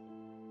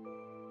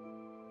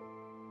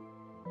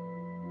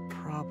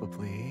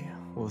 Probably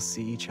we'll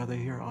see each other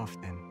here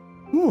often.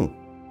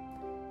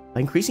 By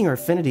increasing your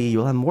affinity,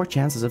 you'll have more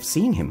chances of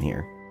seeing him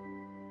here.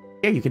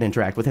 Here you can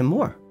interact with him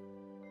more.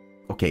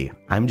 Okay,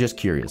 I'm just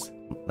curious.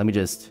 Let me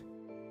just...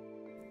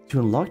 To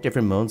unlock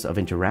different modes of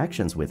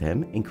interactions with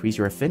him, increase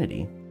your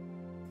affinity.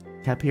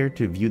 Tap here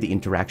to view the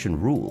interaction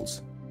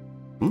rules.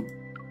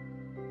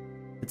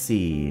 Let's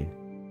see...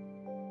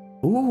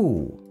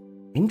 Ooh,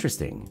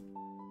 interesting.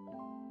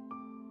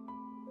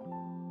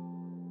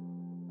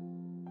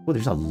 Oh,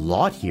 there's a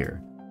lot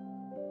here.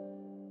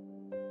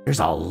 There's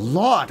a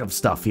lot of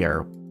stuff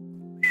here.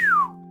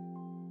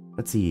 Whew.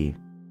 Let's see.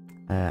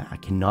 I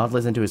cannot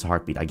listen to his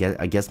heartbeat. I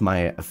guess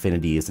my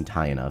affinity isn't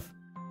high enough.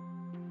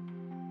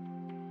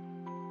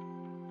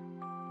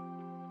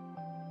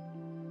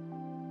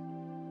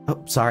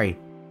 Oh, sorry.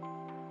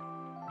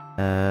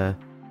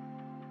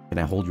 Can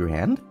I hold your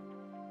hand?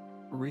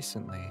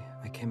 Recently,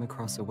 I came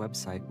across a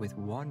website with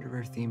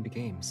Wanderer-themed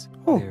games.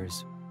 Oh.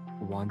 There's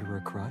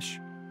Wanderer Crush,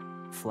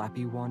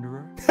 Flappy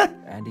Wanderer,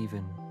 and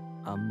even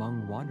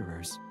Among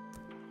Wanderers.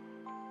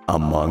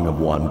 Among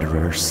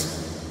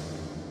Wanderers.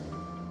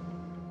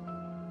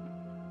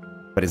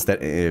 But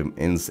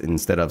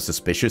instead of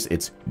suspicious,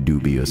 it's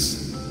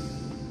dubious.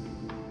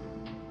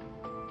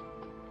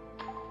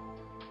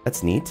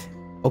 That's neat.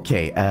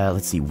 Okay,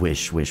 let's see.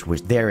 Wish.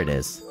 There it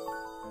is.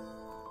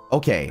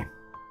 Okay.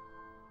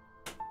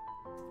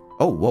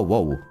 Oh,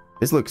 whoa.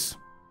 This looks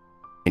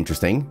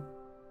interesting.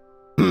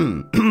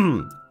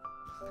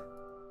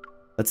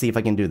 Let's see if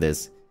I can do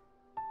this.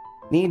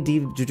 Need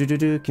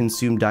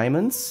consume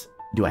diamonds.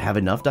 Do I have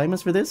enough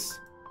diamonds for this?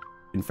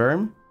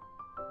 Confirm.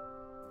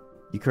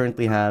 You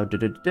currently have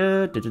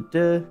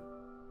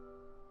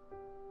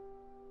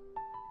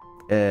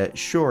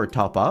sure,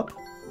 top up.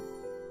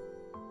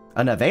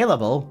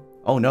 Unavailable?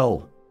 Oh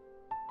no.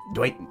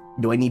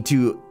 Do I need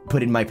to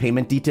put in my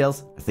payment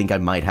details? I think I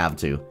might have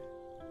to.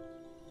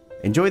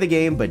 Enjoy the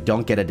game, but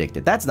don't get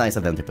addicted. That's nice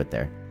of them to put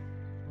there.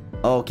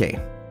 Okay.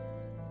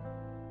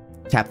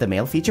 Tap the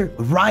mail feature?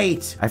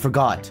 Right! I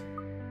forgot.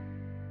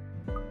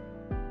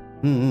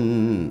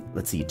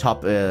 Let's see.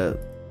 Top, let's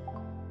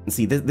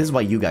see. This is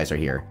why you guys are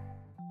here.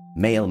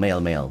 Mail.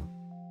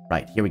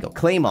 Right, here we go.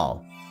 Claim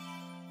all.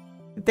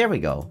 There we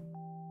go.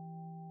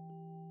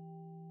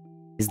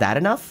 Is that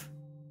enough?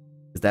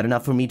 Is that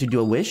enough for me to do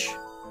a wish?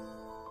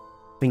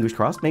 Fingers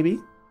crossed, maybe?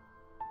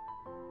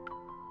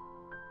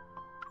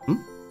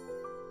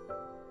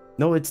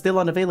 No, it's still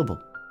unavailable.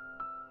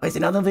 Why is it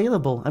not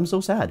available? I'm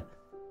so sad.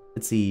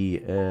 Let's see.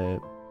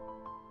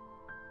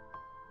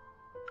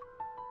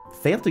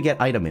 Failed to get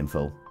item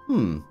info.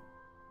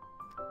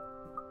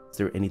 Is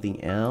there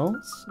anything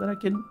else that I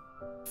can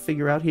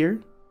figure out here?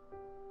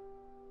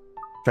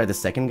 Try the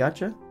second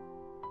gacha?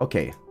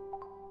 Okay.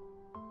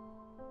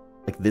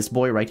 Like this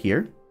boy right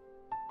here?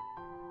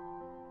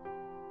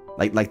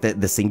 Like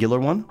the singular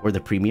one? Or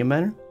the premium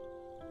banner?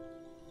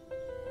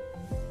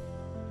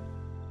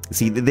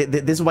 See,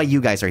 this is why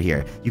you guys are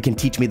here. You can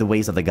teach me the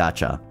ways of the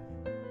gacha.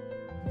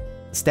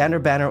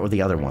 Standard banner or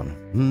the other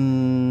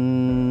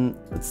one?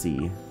 Let's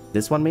see.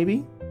 This one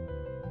maybe?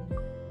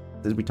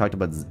 This we talked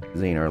about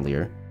Zane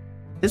earlier.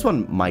 This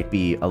one might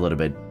be a little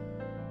bit...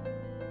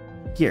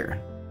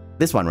 Here.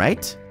 This one,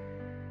 right?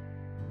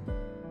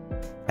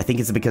 I think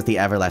it's because the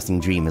Everlasting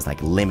Dream is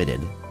like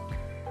limited.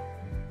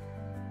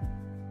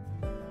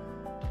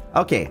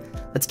 Okay,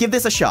 let's give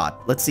this a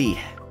shot. Let's see.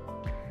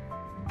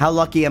 How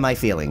lucky am I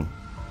feeling?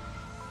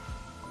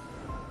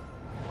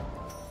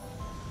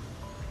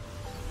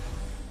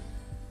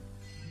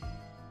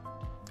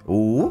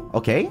 Ooh,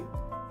 okay.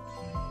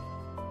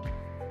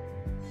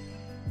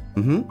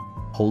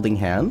 Holding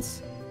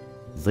hands.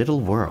 Little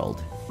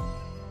world.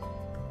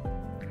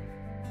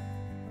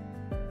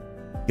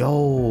 Yo,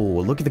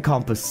 look at the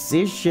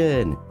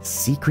composition.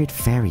 Secret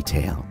fairy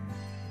tale.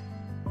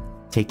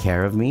 Take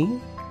care of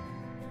me.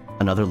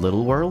 Another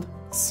little world.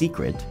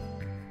 Secret.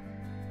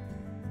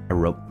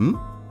 Aromatic.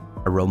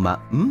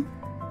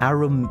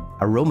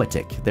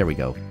 There we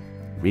go.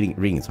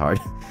 Reading is hard.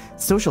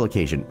 Social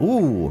occasion.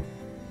 Ooh.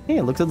 Hey,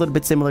 it looks a little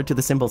bit similar to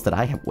the symbols that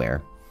I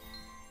wear.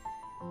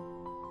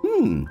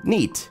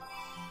 Neat.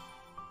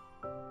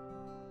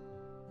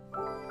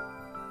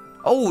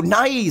 Oh,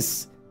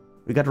 nice!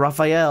 We got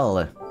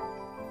Raphael.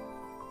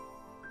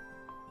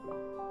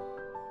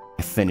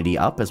 Affinity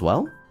up as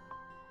well.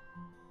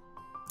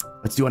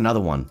 Let's do another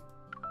one.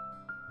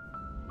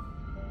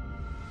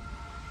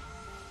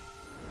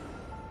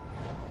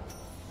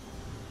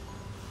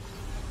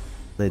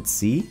 Let's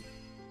see.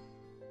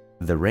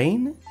 The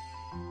Rain.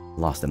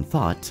 Lost in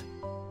Thought.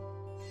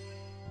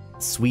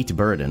 Sweet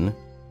Burden.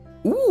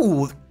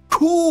 Ooh,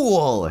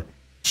 cool!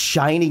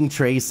 Shining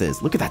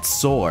Traces. Look at that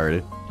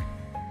sword.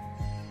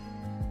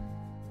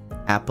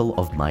 Apple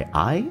of My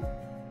Eye.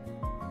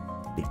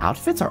 The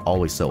outfits are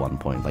always so on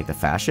point. Like the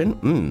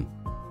fashion.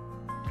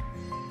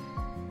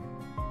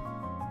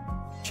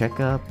 Check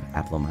up.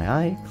 Apple of My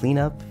Eye. Clean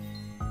up.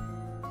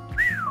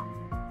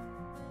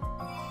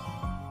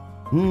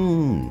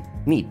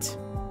 Neat.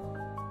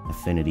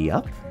 Affinity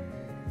up.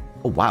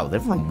 Oh wow, they're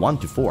from 1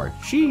 to 4.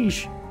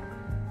 Sheesh.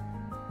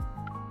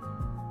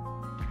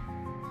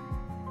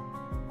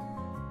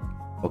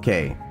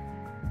 Okay.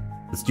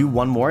 Let's do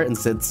one more and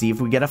see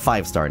if we get a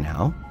 5-star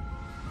now.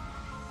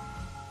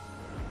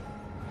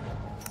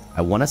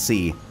 I want to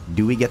see,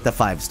 do we get the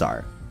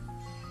 5-star?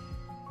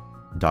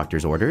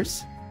 Doctor's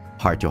orders.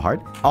 Heart to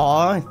heart.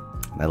 Aw,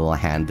 that little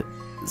hand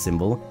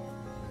symbol.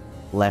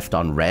 Left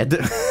on red.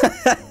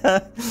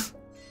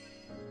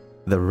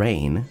 The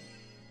Rain.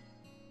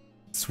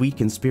 Sweet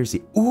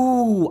Conspiracy.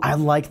 Ooh, I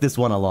like this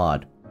one a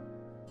lot.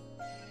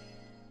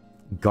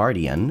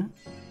 Guardian.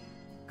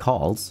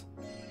 Calls.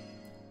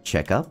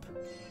 Checkup.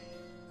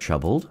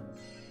 Troubled.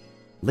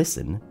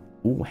 Listen.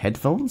 Ooh,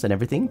 headphones and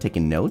everything.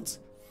 Taking notes.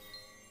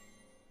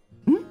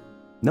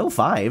 No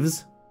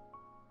 5s.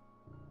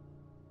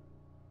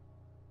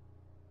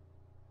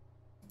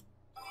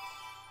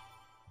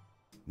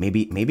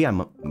 Maybe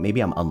I'm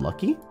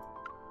unlucky?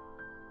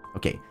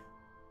 Okay.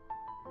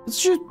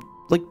 Let's just,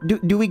 like,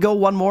 do we go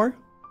one more?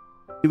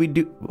 Do we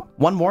do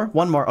one more?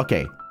 One more,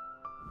 okay.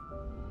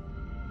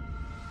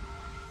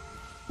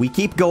 We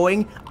keep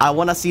going. I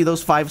want to see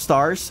those 5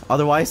 stars.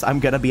 Otherwise, I'm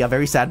gonna be a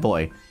very sad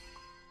boy.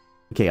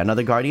 Okay,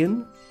 another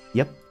guardian.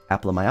 Yep,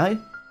 apple of my eye.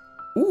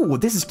 Ooh,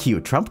 this is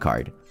cute. Trump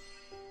card.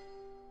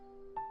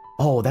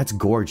 Oh, that's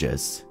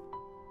gorgeous.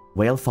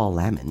 Whalefall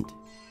lament.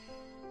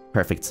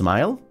 Perfect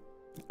smile.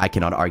 I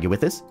cannot argue with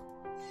this.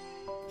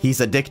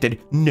 He's addicted.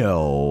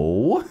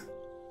 No.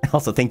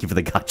 Also, thank you for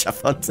the gacha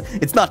font.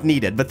 It's not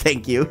needed, but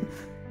thank you.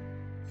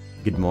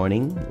 Good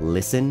morning.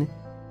 Listen.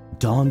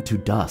 Dawn to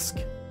dusk.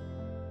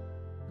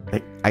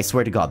 I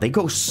swear to God, they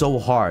go so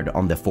hard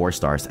on the 4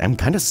 stars. I'm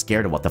kind of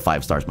scared of what the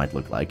 5 stars might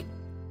look like.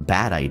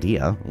 Bad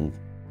idea.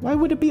 Why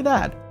would it be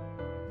that?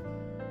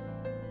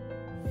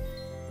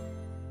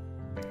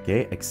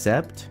 Okay,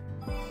 accept.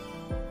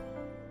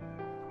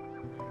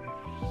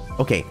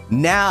 Okay,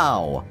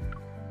 now.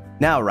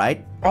 Now,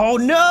 right? Oh,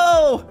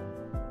 no!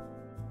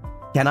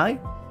 Can I?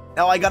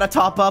 No, I gotta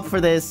top up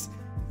for this.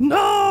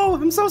 No,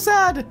 I'm so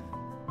sad.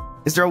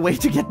 Is there a way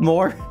to get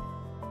more?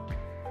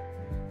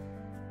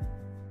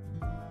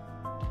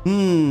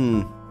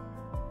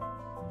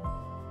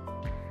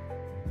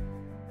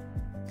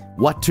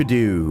 What to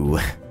do?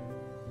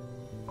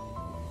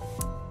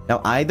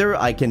 Now, either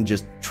I can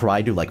just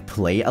try to, like,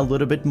 play a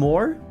little bit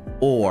more,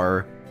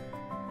 or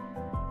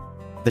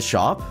the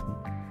shop.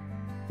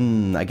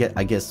 I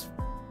guess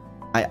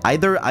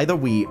either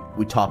we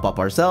top up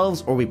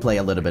ourselves, or we play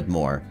a little bit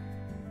more.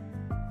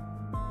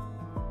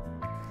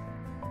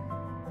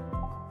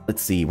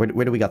 Let's see, where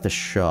do we got the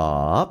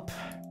shop?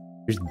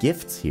 There's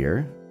gifts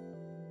here,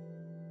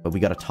 but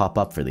we gotta top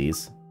up for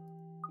these.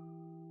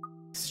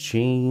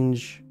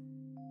 Exchange.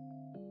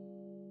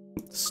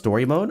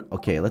 Story mode?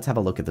 Okay, let's have a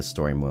look at the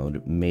story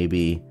mode.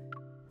 Maybe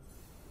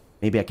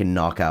I can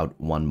knock out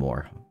one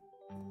more.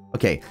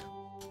 Okay.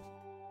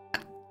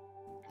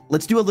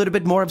 Let's do a little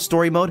bit more of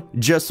story mode,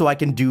 just so I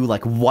can do,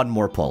 like, one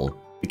more pull.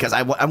 Because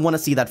I want to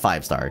see that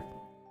 5 star.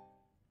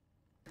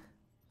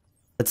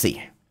 Let's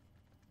see.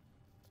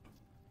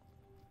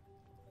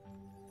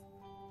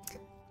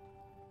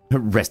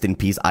 Rest in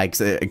peace,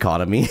 Ike's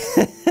economy.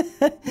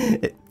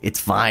 It's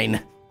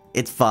fine.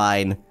 It's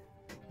fine.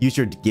 Use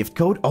your gift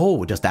code?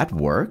 Oh, does that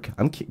work?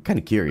 I'm kind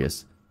of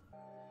curious.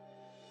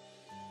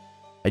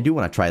 I do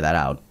want to try that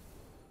out.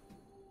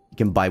 You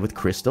can buy with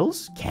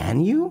crystals?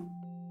 Can you?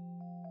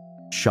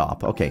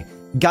 Shop. Okay.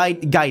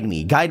 Guide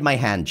me. Guide my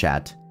hand,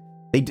 chat.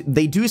 They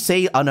do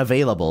say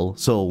unavailable,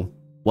 so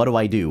what do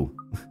I do?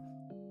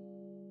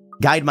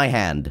 Guide my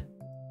hand.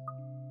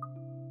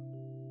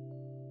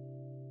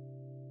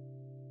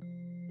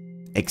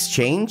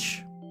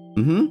 Exchange?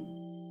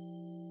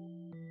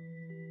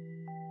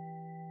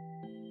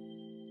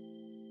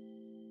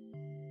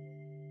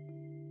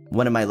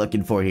 What am I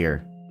looking for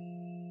here?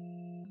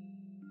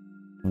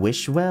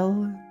 Wish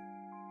well?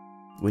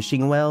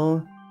 Wishing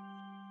well?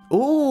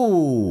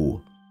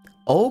 Ooh!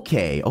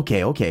 Okay.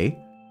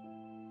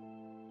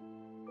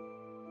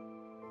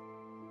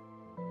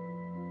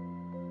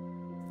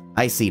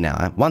 I see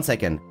now. 1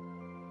 second.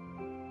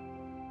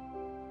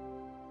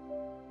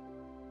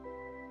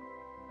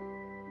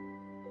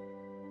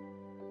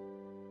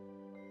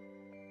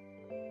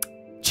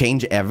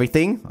 Change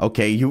everything?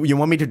 Okay, you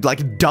want me to,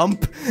 like,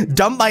 dump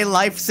my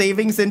life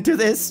savings into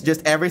this?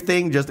 Just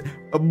everything, just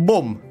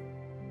boom.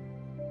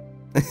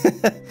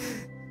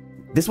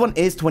 This one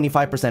is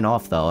 25%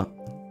 off though.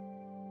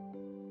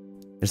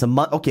 There's a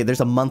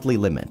there's a monthly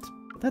limit.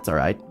 That's all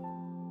right.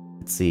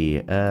 Let's see.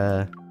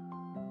 There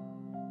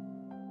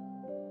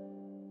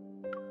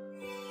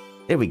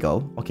we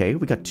go. Okay,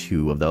 we got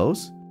 2 of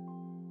those.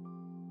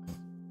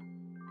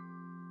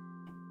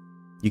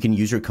 You can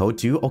use your code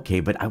too. Okay,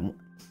 but I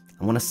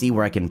want to see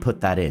where I can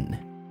put that in.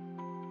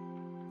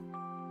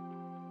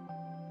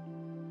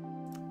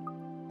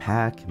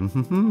 Pack.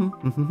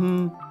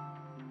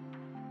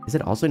 Is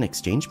it also an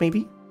exchange,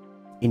 maybe?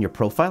 In your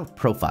profile?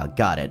 Profile,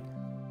 got it.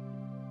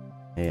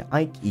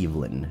 Ike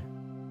Eveland.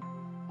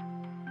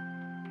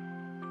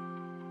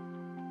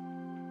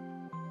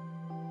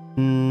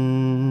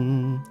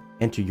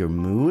 Enter your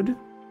mood.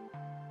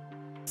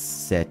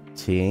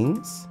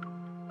 Settings.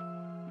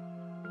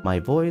 My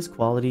voice,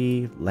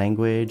 quality,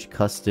 language,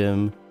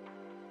 custom.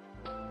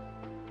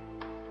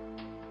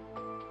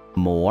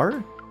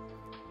 More?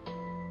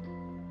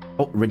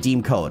 Oh,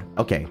 redeem code.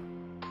 Okay.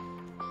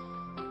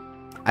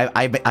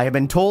 I have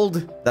been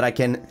told that I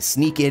can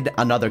sneak in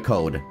another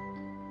code.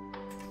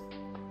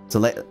 So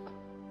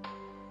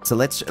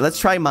let's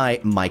try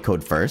my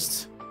code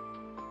first.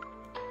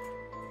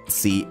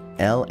 See,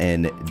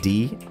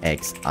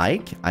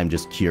 LnDxIke. I'm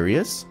just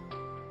curious.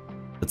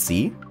 Let's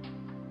see.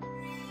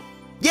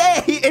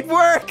 Yay! It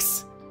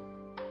works!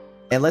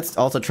 And let's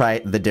also try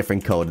the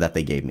different code that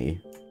they gave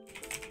me.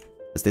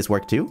 Does this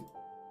work too?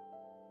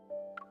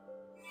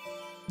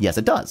 Yes,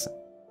 it does.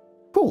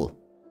 Cool.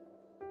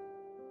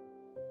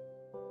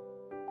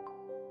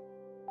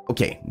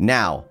 Okay,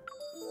 now.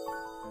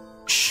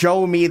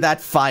 Show me that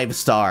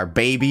 5-star,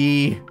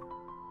 baby.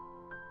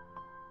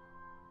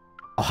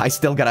 Oh, I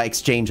still gotta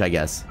exchange, I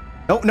guess.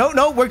 No, no,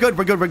 no, we're good,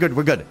 we're good, we're good,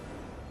 we're good.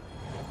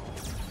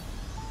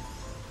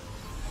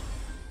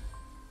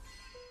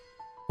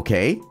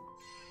 Okay.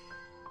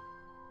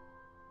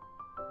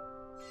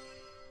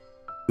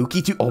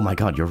 Uki 2. Oh my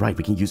god, you're right.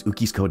 We can use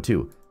Uki's code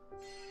too.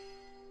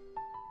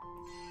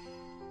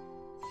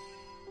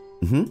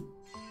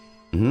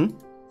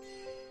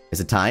 Is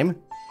it time?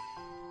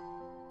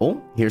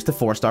 Oh, here's the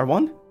 4-star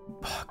one.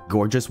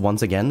 Gorgeous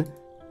once again.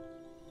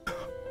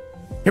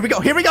 Here we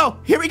go, here we go,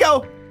 here we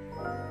go!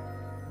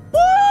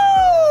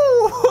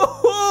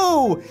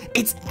 Woo!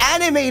 It's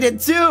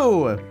animated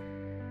too!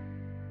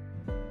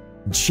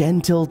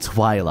 Gentle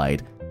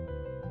Twilight.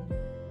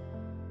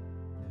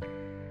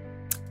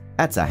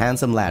 That's a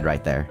handsome lad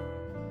right there.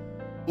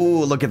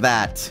 Ooh, look at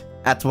that.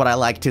 That's what I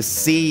like to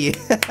see.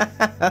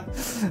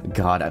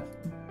 God.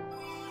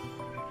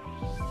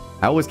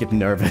 I always get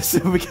nervous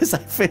because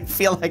I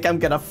feel like I'm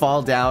gonna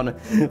fall down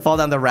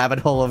the rabbit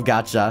hole of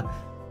gacha.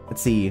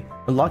 Let's see.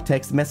 Unlock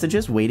text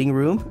messages, waiting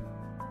room.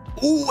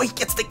 Ooh, he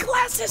gets the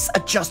glasses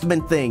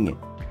adjustment thing.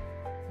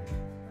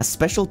 A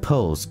special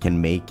pose can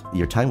make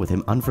your time with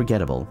him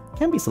unforgettable.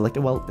 Can be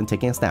selected while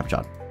taking a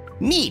snapshot.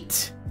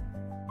 Neat!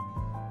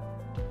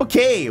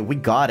 Okay, we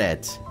got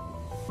it.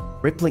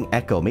 Rippling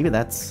Echo. Maybe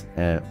that's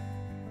the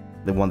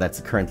one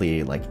that's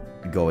currently like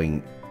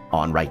going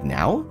on right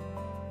now.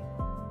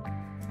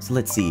 So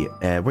let's see.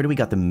 Where do we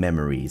got the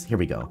memories? Here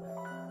we go.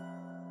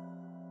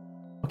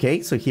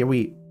 Okay, so here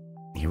we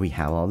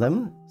have all of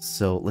them.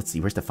 So let's see.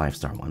 Where's the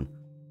 5-star one?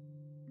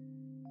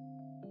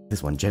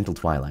 This one, Gentle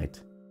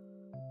Twilight.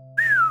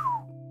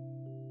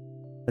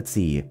 Let's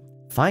see.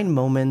 Find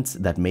moments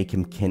that make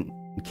him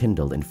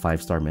kindled in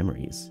 5-star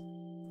memories.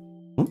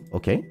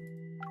 Okay.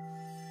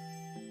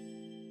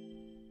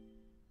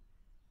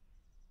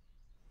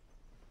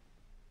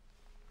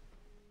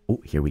 Oh,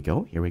 here we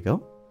go. Here we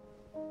go.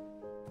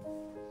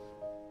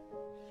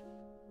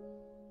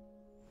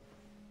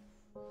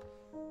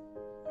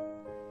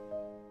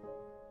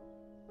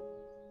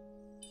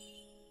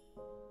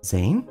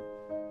 Zane?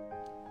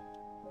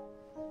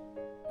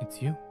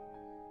 It's you.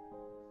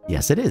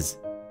 Yes, it is.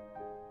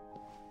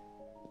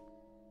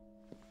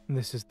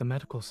 This is the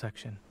medical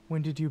section.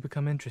 When did you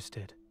become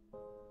interested?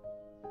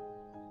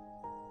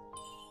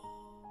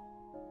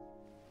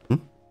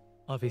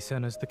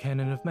 Avicenna's the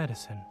canon of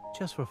medicine,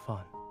 just for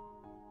fun.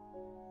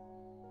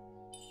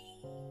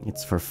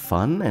 It's for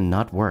fun and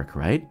not work,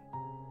 right?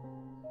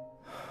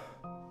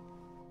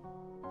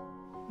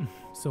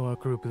 So our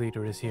group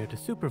leader is here to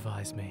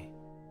supervise me.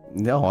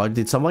 No,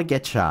 did someone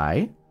get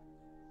shy?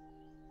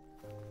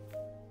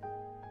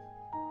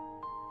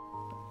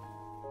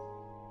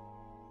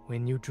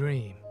 When you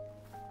dream.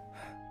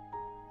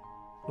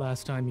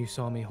 Last time you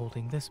saw me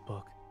holding this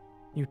book,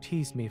 you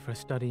teased me for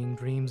studying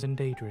dreams and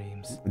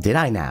daydreams. Did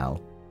I now?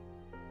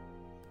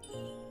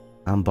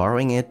 I'm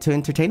borrowing it to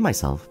entertain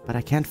myself, but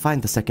I can't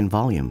find the second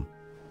volume.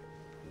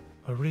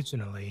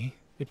 Originally,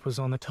 it was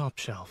on the top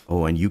shelf.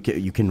 Oh, and you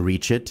can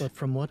reach it? But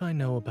from what I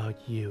know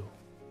about you,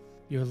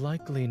 you're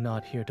likely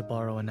not here to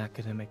borrow an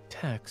academic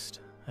text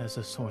as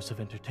a source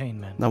of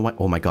entertainment. No, what?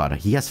 Oh my god,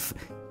 he has...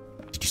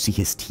 Did you see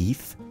his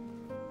teeth?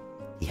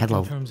 He had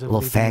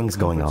little fangs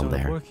going on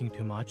there. Working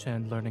too much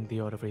and learning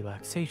the art of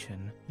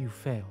relaxation, you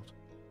failed.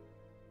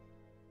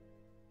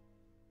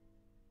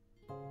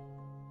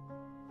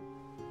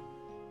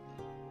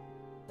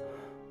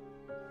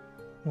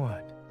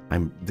 What?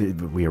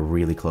 We are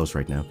really close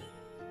right now.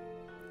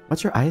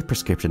 What's your eye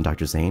prescription,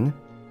 Dr. Zane?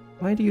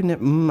 Why do you...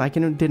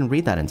 didn't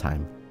read that in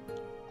time.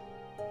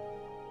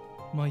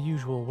 My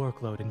usual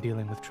workload in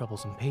dealing with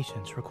troublesome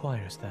patients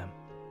requires them.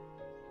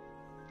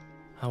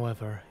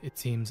 However, it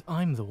seems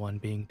I'm the one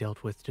being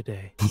dealt with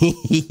today.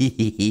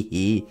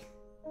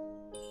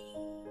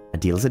 A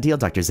deal is a deal,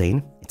 Dr.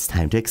 Zane. It's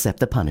time to accept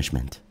the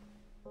punishment.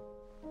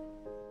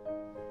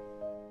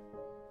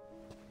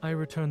 I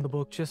returned the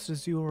book just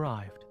as you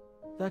arrived.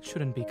 That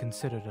shouldn't be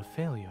considered a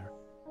failure.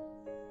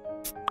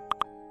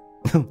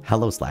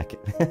 Hello, Slack.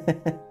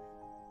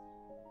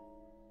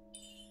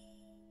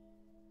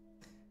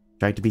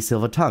 Tried to be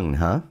silver-tongued,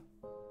 huh?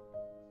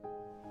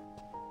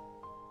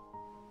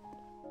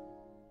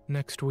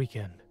 Next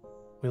weekend,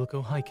 we'll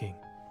go hiking.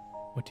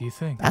 What do you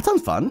think? That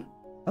sounds fun.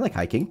 I like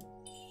hiking.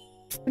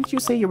 Didn't you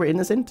say you were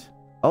innocent?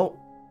 Oh.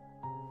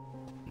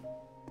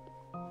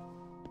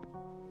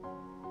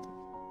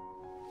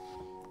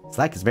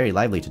 Slack is very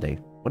lively today.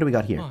 What do we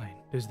got here? Fine.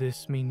 Does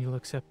this mean you'll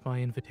accept my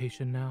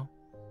invitation now?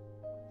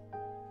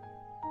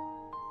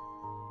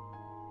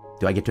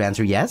 Do I get to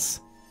answer yes?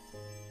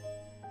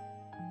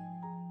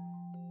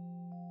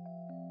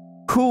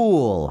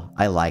 Cool.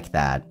 I like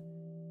that.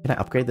 Can I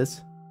upgrade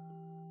this?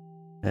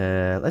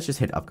 Let's just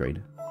hit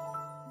upgrade.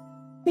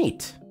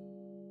 Neat.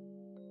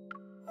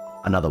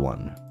 Another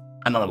one.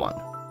 Another one.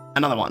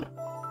 Another one.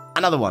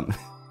 Another one.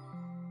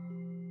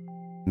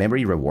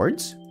 Memory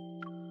rewards?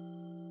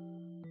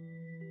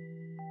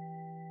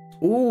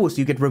 Ooh, so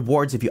you get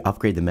rewards if you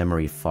upgrade the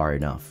memory far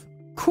enough.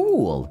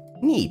 Cool.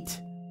 Neat.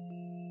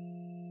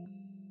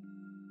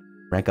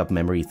 Rank up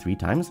memory 3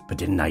 times? But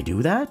didn't I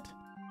do that?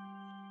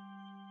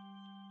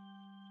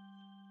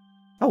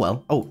 Oh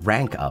well. Oh,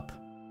 rank up.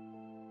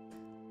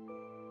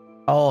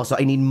 Oh, so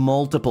I need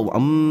multiple...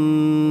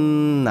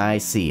 I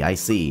see, I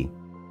see.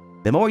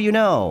 The more you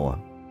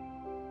know.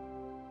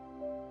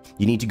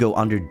 You need to go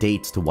under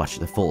dates to watch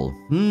the full.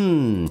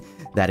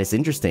 That is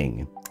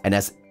interesting. And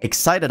as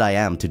excited I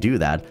am to do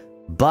that,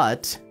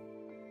 but...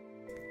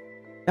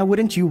 Now,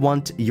 wouldn't you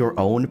want your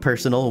own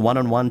personal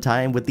one-on-one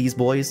time with these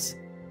boys?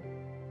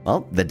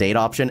 Well, the date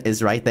option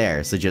is right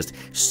there, so just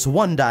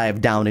swan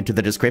dive down into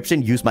the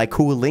description, use my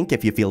cool link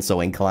if you feel so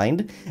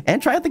inclined,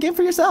 and try out the game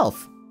for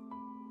yourself.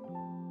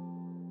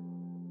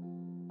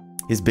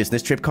 His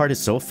business trip card is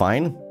so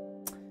fine.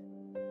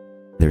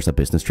 There's a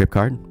business trip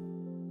card?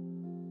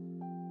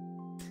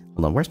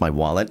 Hold on, where's my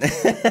wallet?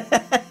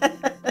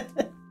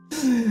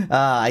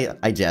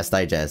 I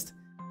jest.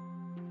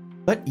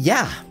 But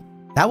yeah,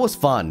 that was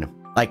fun.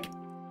 Like,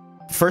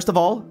 first of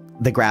all,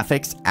 the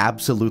graphics,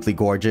 absolutely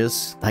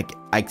gorgeous. Like,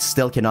 I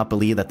still cannot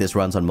believe that this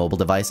runs on mobile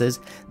devices.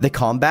 The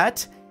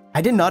combat,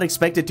 I did not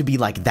expect it to be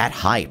like that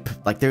hype.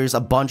 Like, there's a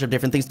bunch of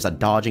different things. There's a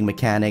dodging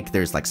mechanic.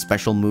 There's like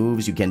special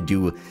moves. You can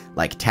do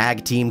like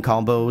tag team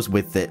combos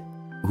with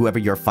whoever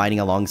you're fighting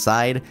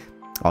alongside.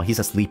 Oh, he's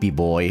a sleepy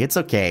boy. It's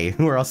okay.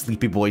 We're all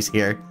sleepy boys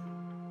here.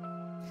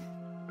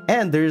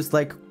 And there's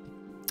like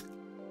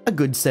a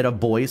good set of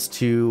boys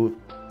to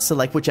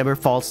select whichever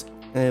happens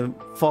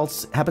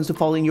to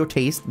fall in your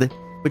taste.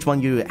 Which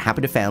one you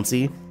happen to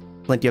fancy.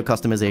 Plenty of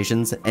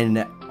customizations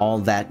and all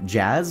that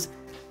jazz.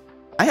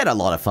 I had a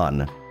lot of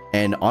fun.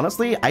 And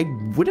honestly, I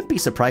wouldn't be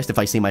surprised if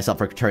I see myself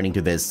returning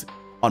to this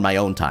on my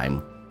own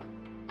time.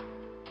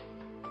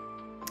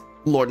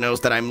 Lord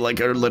knows that I'm like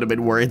a little bit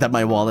worried that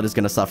my wallet is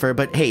gonna suffer,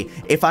 but hey,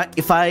 if I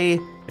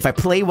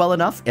play well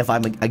enough, if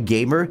I'm a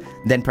gamer,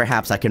 then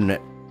perhaps I can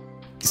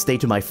stay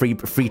to my free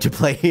to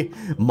play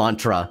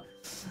mantra.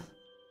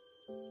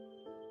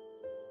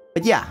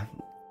 But yeah,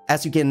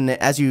 as you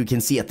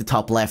can see at the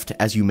top left,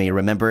 as you may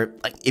remember,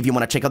 like if you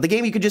want to check out the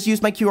game, you can just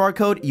use my QR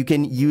code. You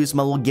can use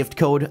my little gift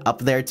code up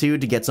there too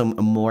to get some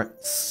more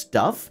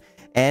stuff.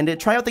 And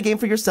try out the game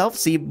for yourself,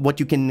 see what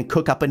you can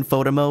cook up in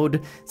photo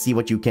mode, see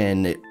what you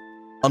can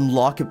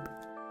unlock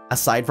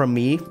aside from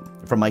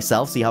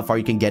myself, see how far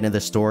you can get in the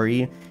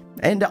story,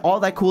 and all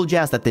that cool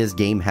jazz that this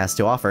game has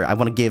to offer. I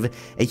want to give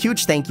a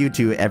huge thank you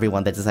to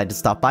everyone that decided to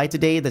stop by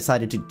today,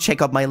 decided to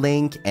check out my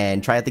link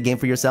and try out the game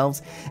for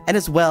yourselves, and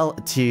as well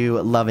to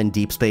Love and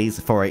Deep Space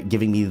for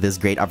giving me this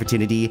great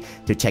opportunity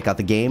to check out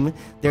the game.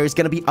 There's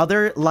going to be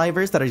other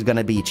livers that are going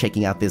to be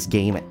checking out this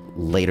game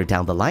later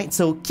down the line,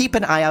 so keep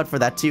an eye out for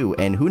that too,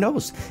 and who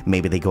knows,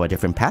 maybe they go a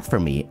different path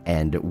from me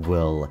and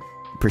will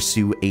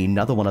pursue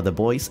another one of the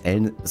boys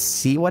and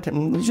see what,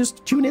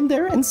 just tune in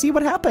there and see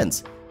what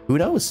happens. Who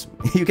knows?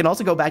 You can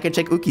also go back and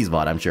check Uki's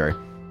VOD, I'm sure.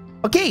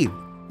 Okay,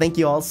 thank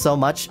you all so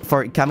much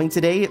for coming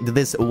today,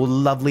 this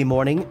lovely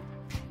morning,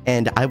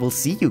 and I will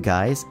see you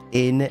guys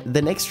in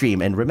the next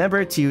stream. And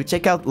remember to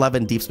check out Love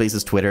and Deep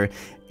Space's Twitter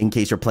in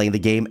case you're playing the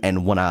game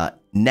and want to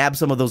nab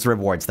some of those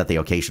rewards that they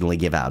occasionally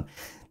give out.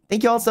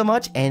 Thank you all so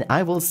much, and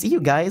I will see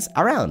you guys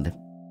around.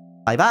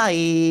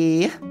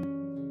 Bye-bye!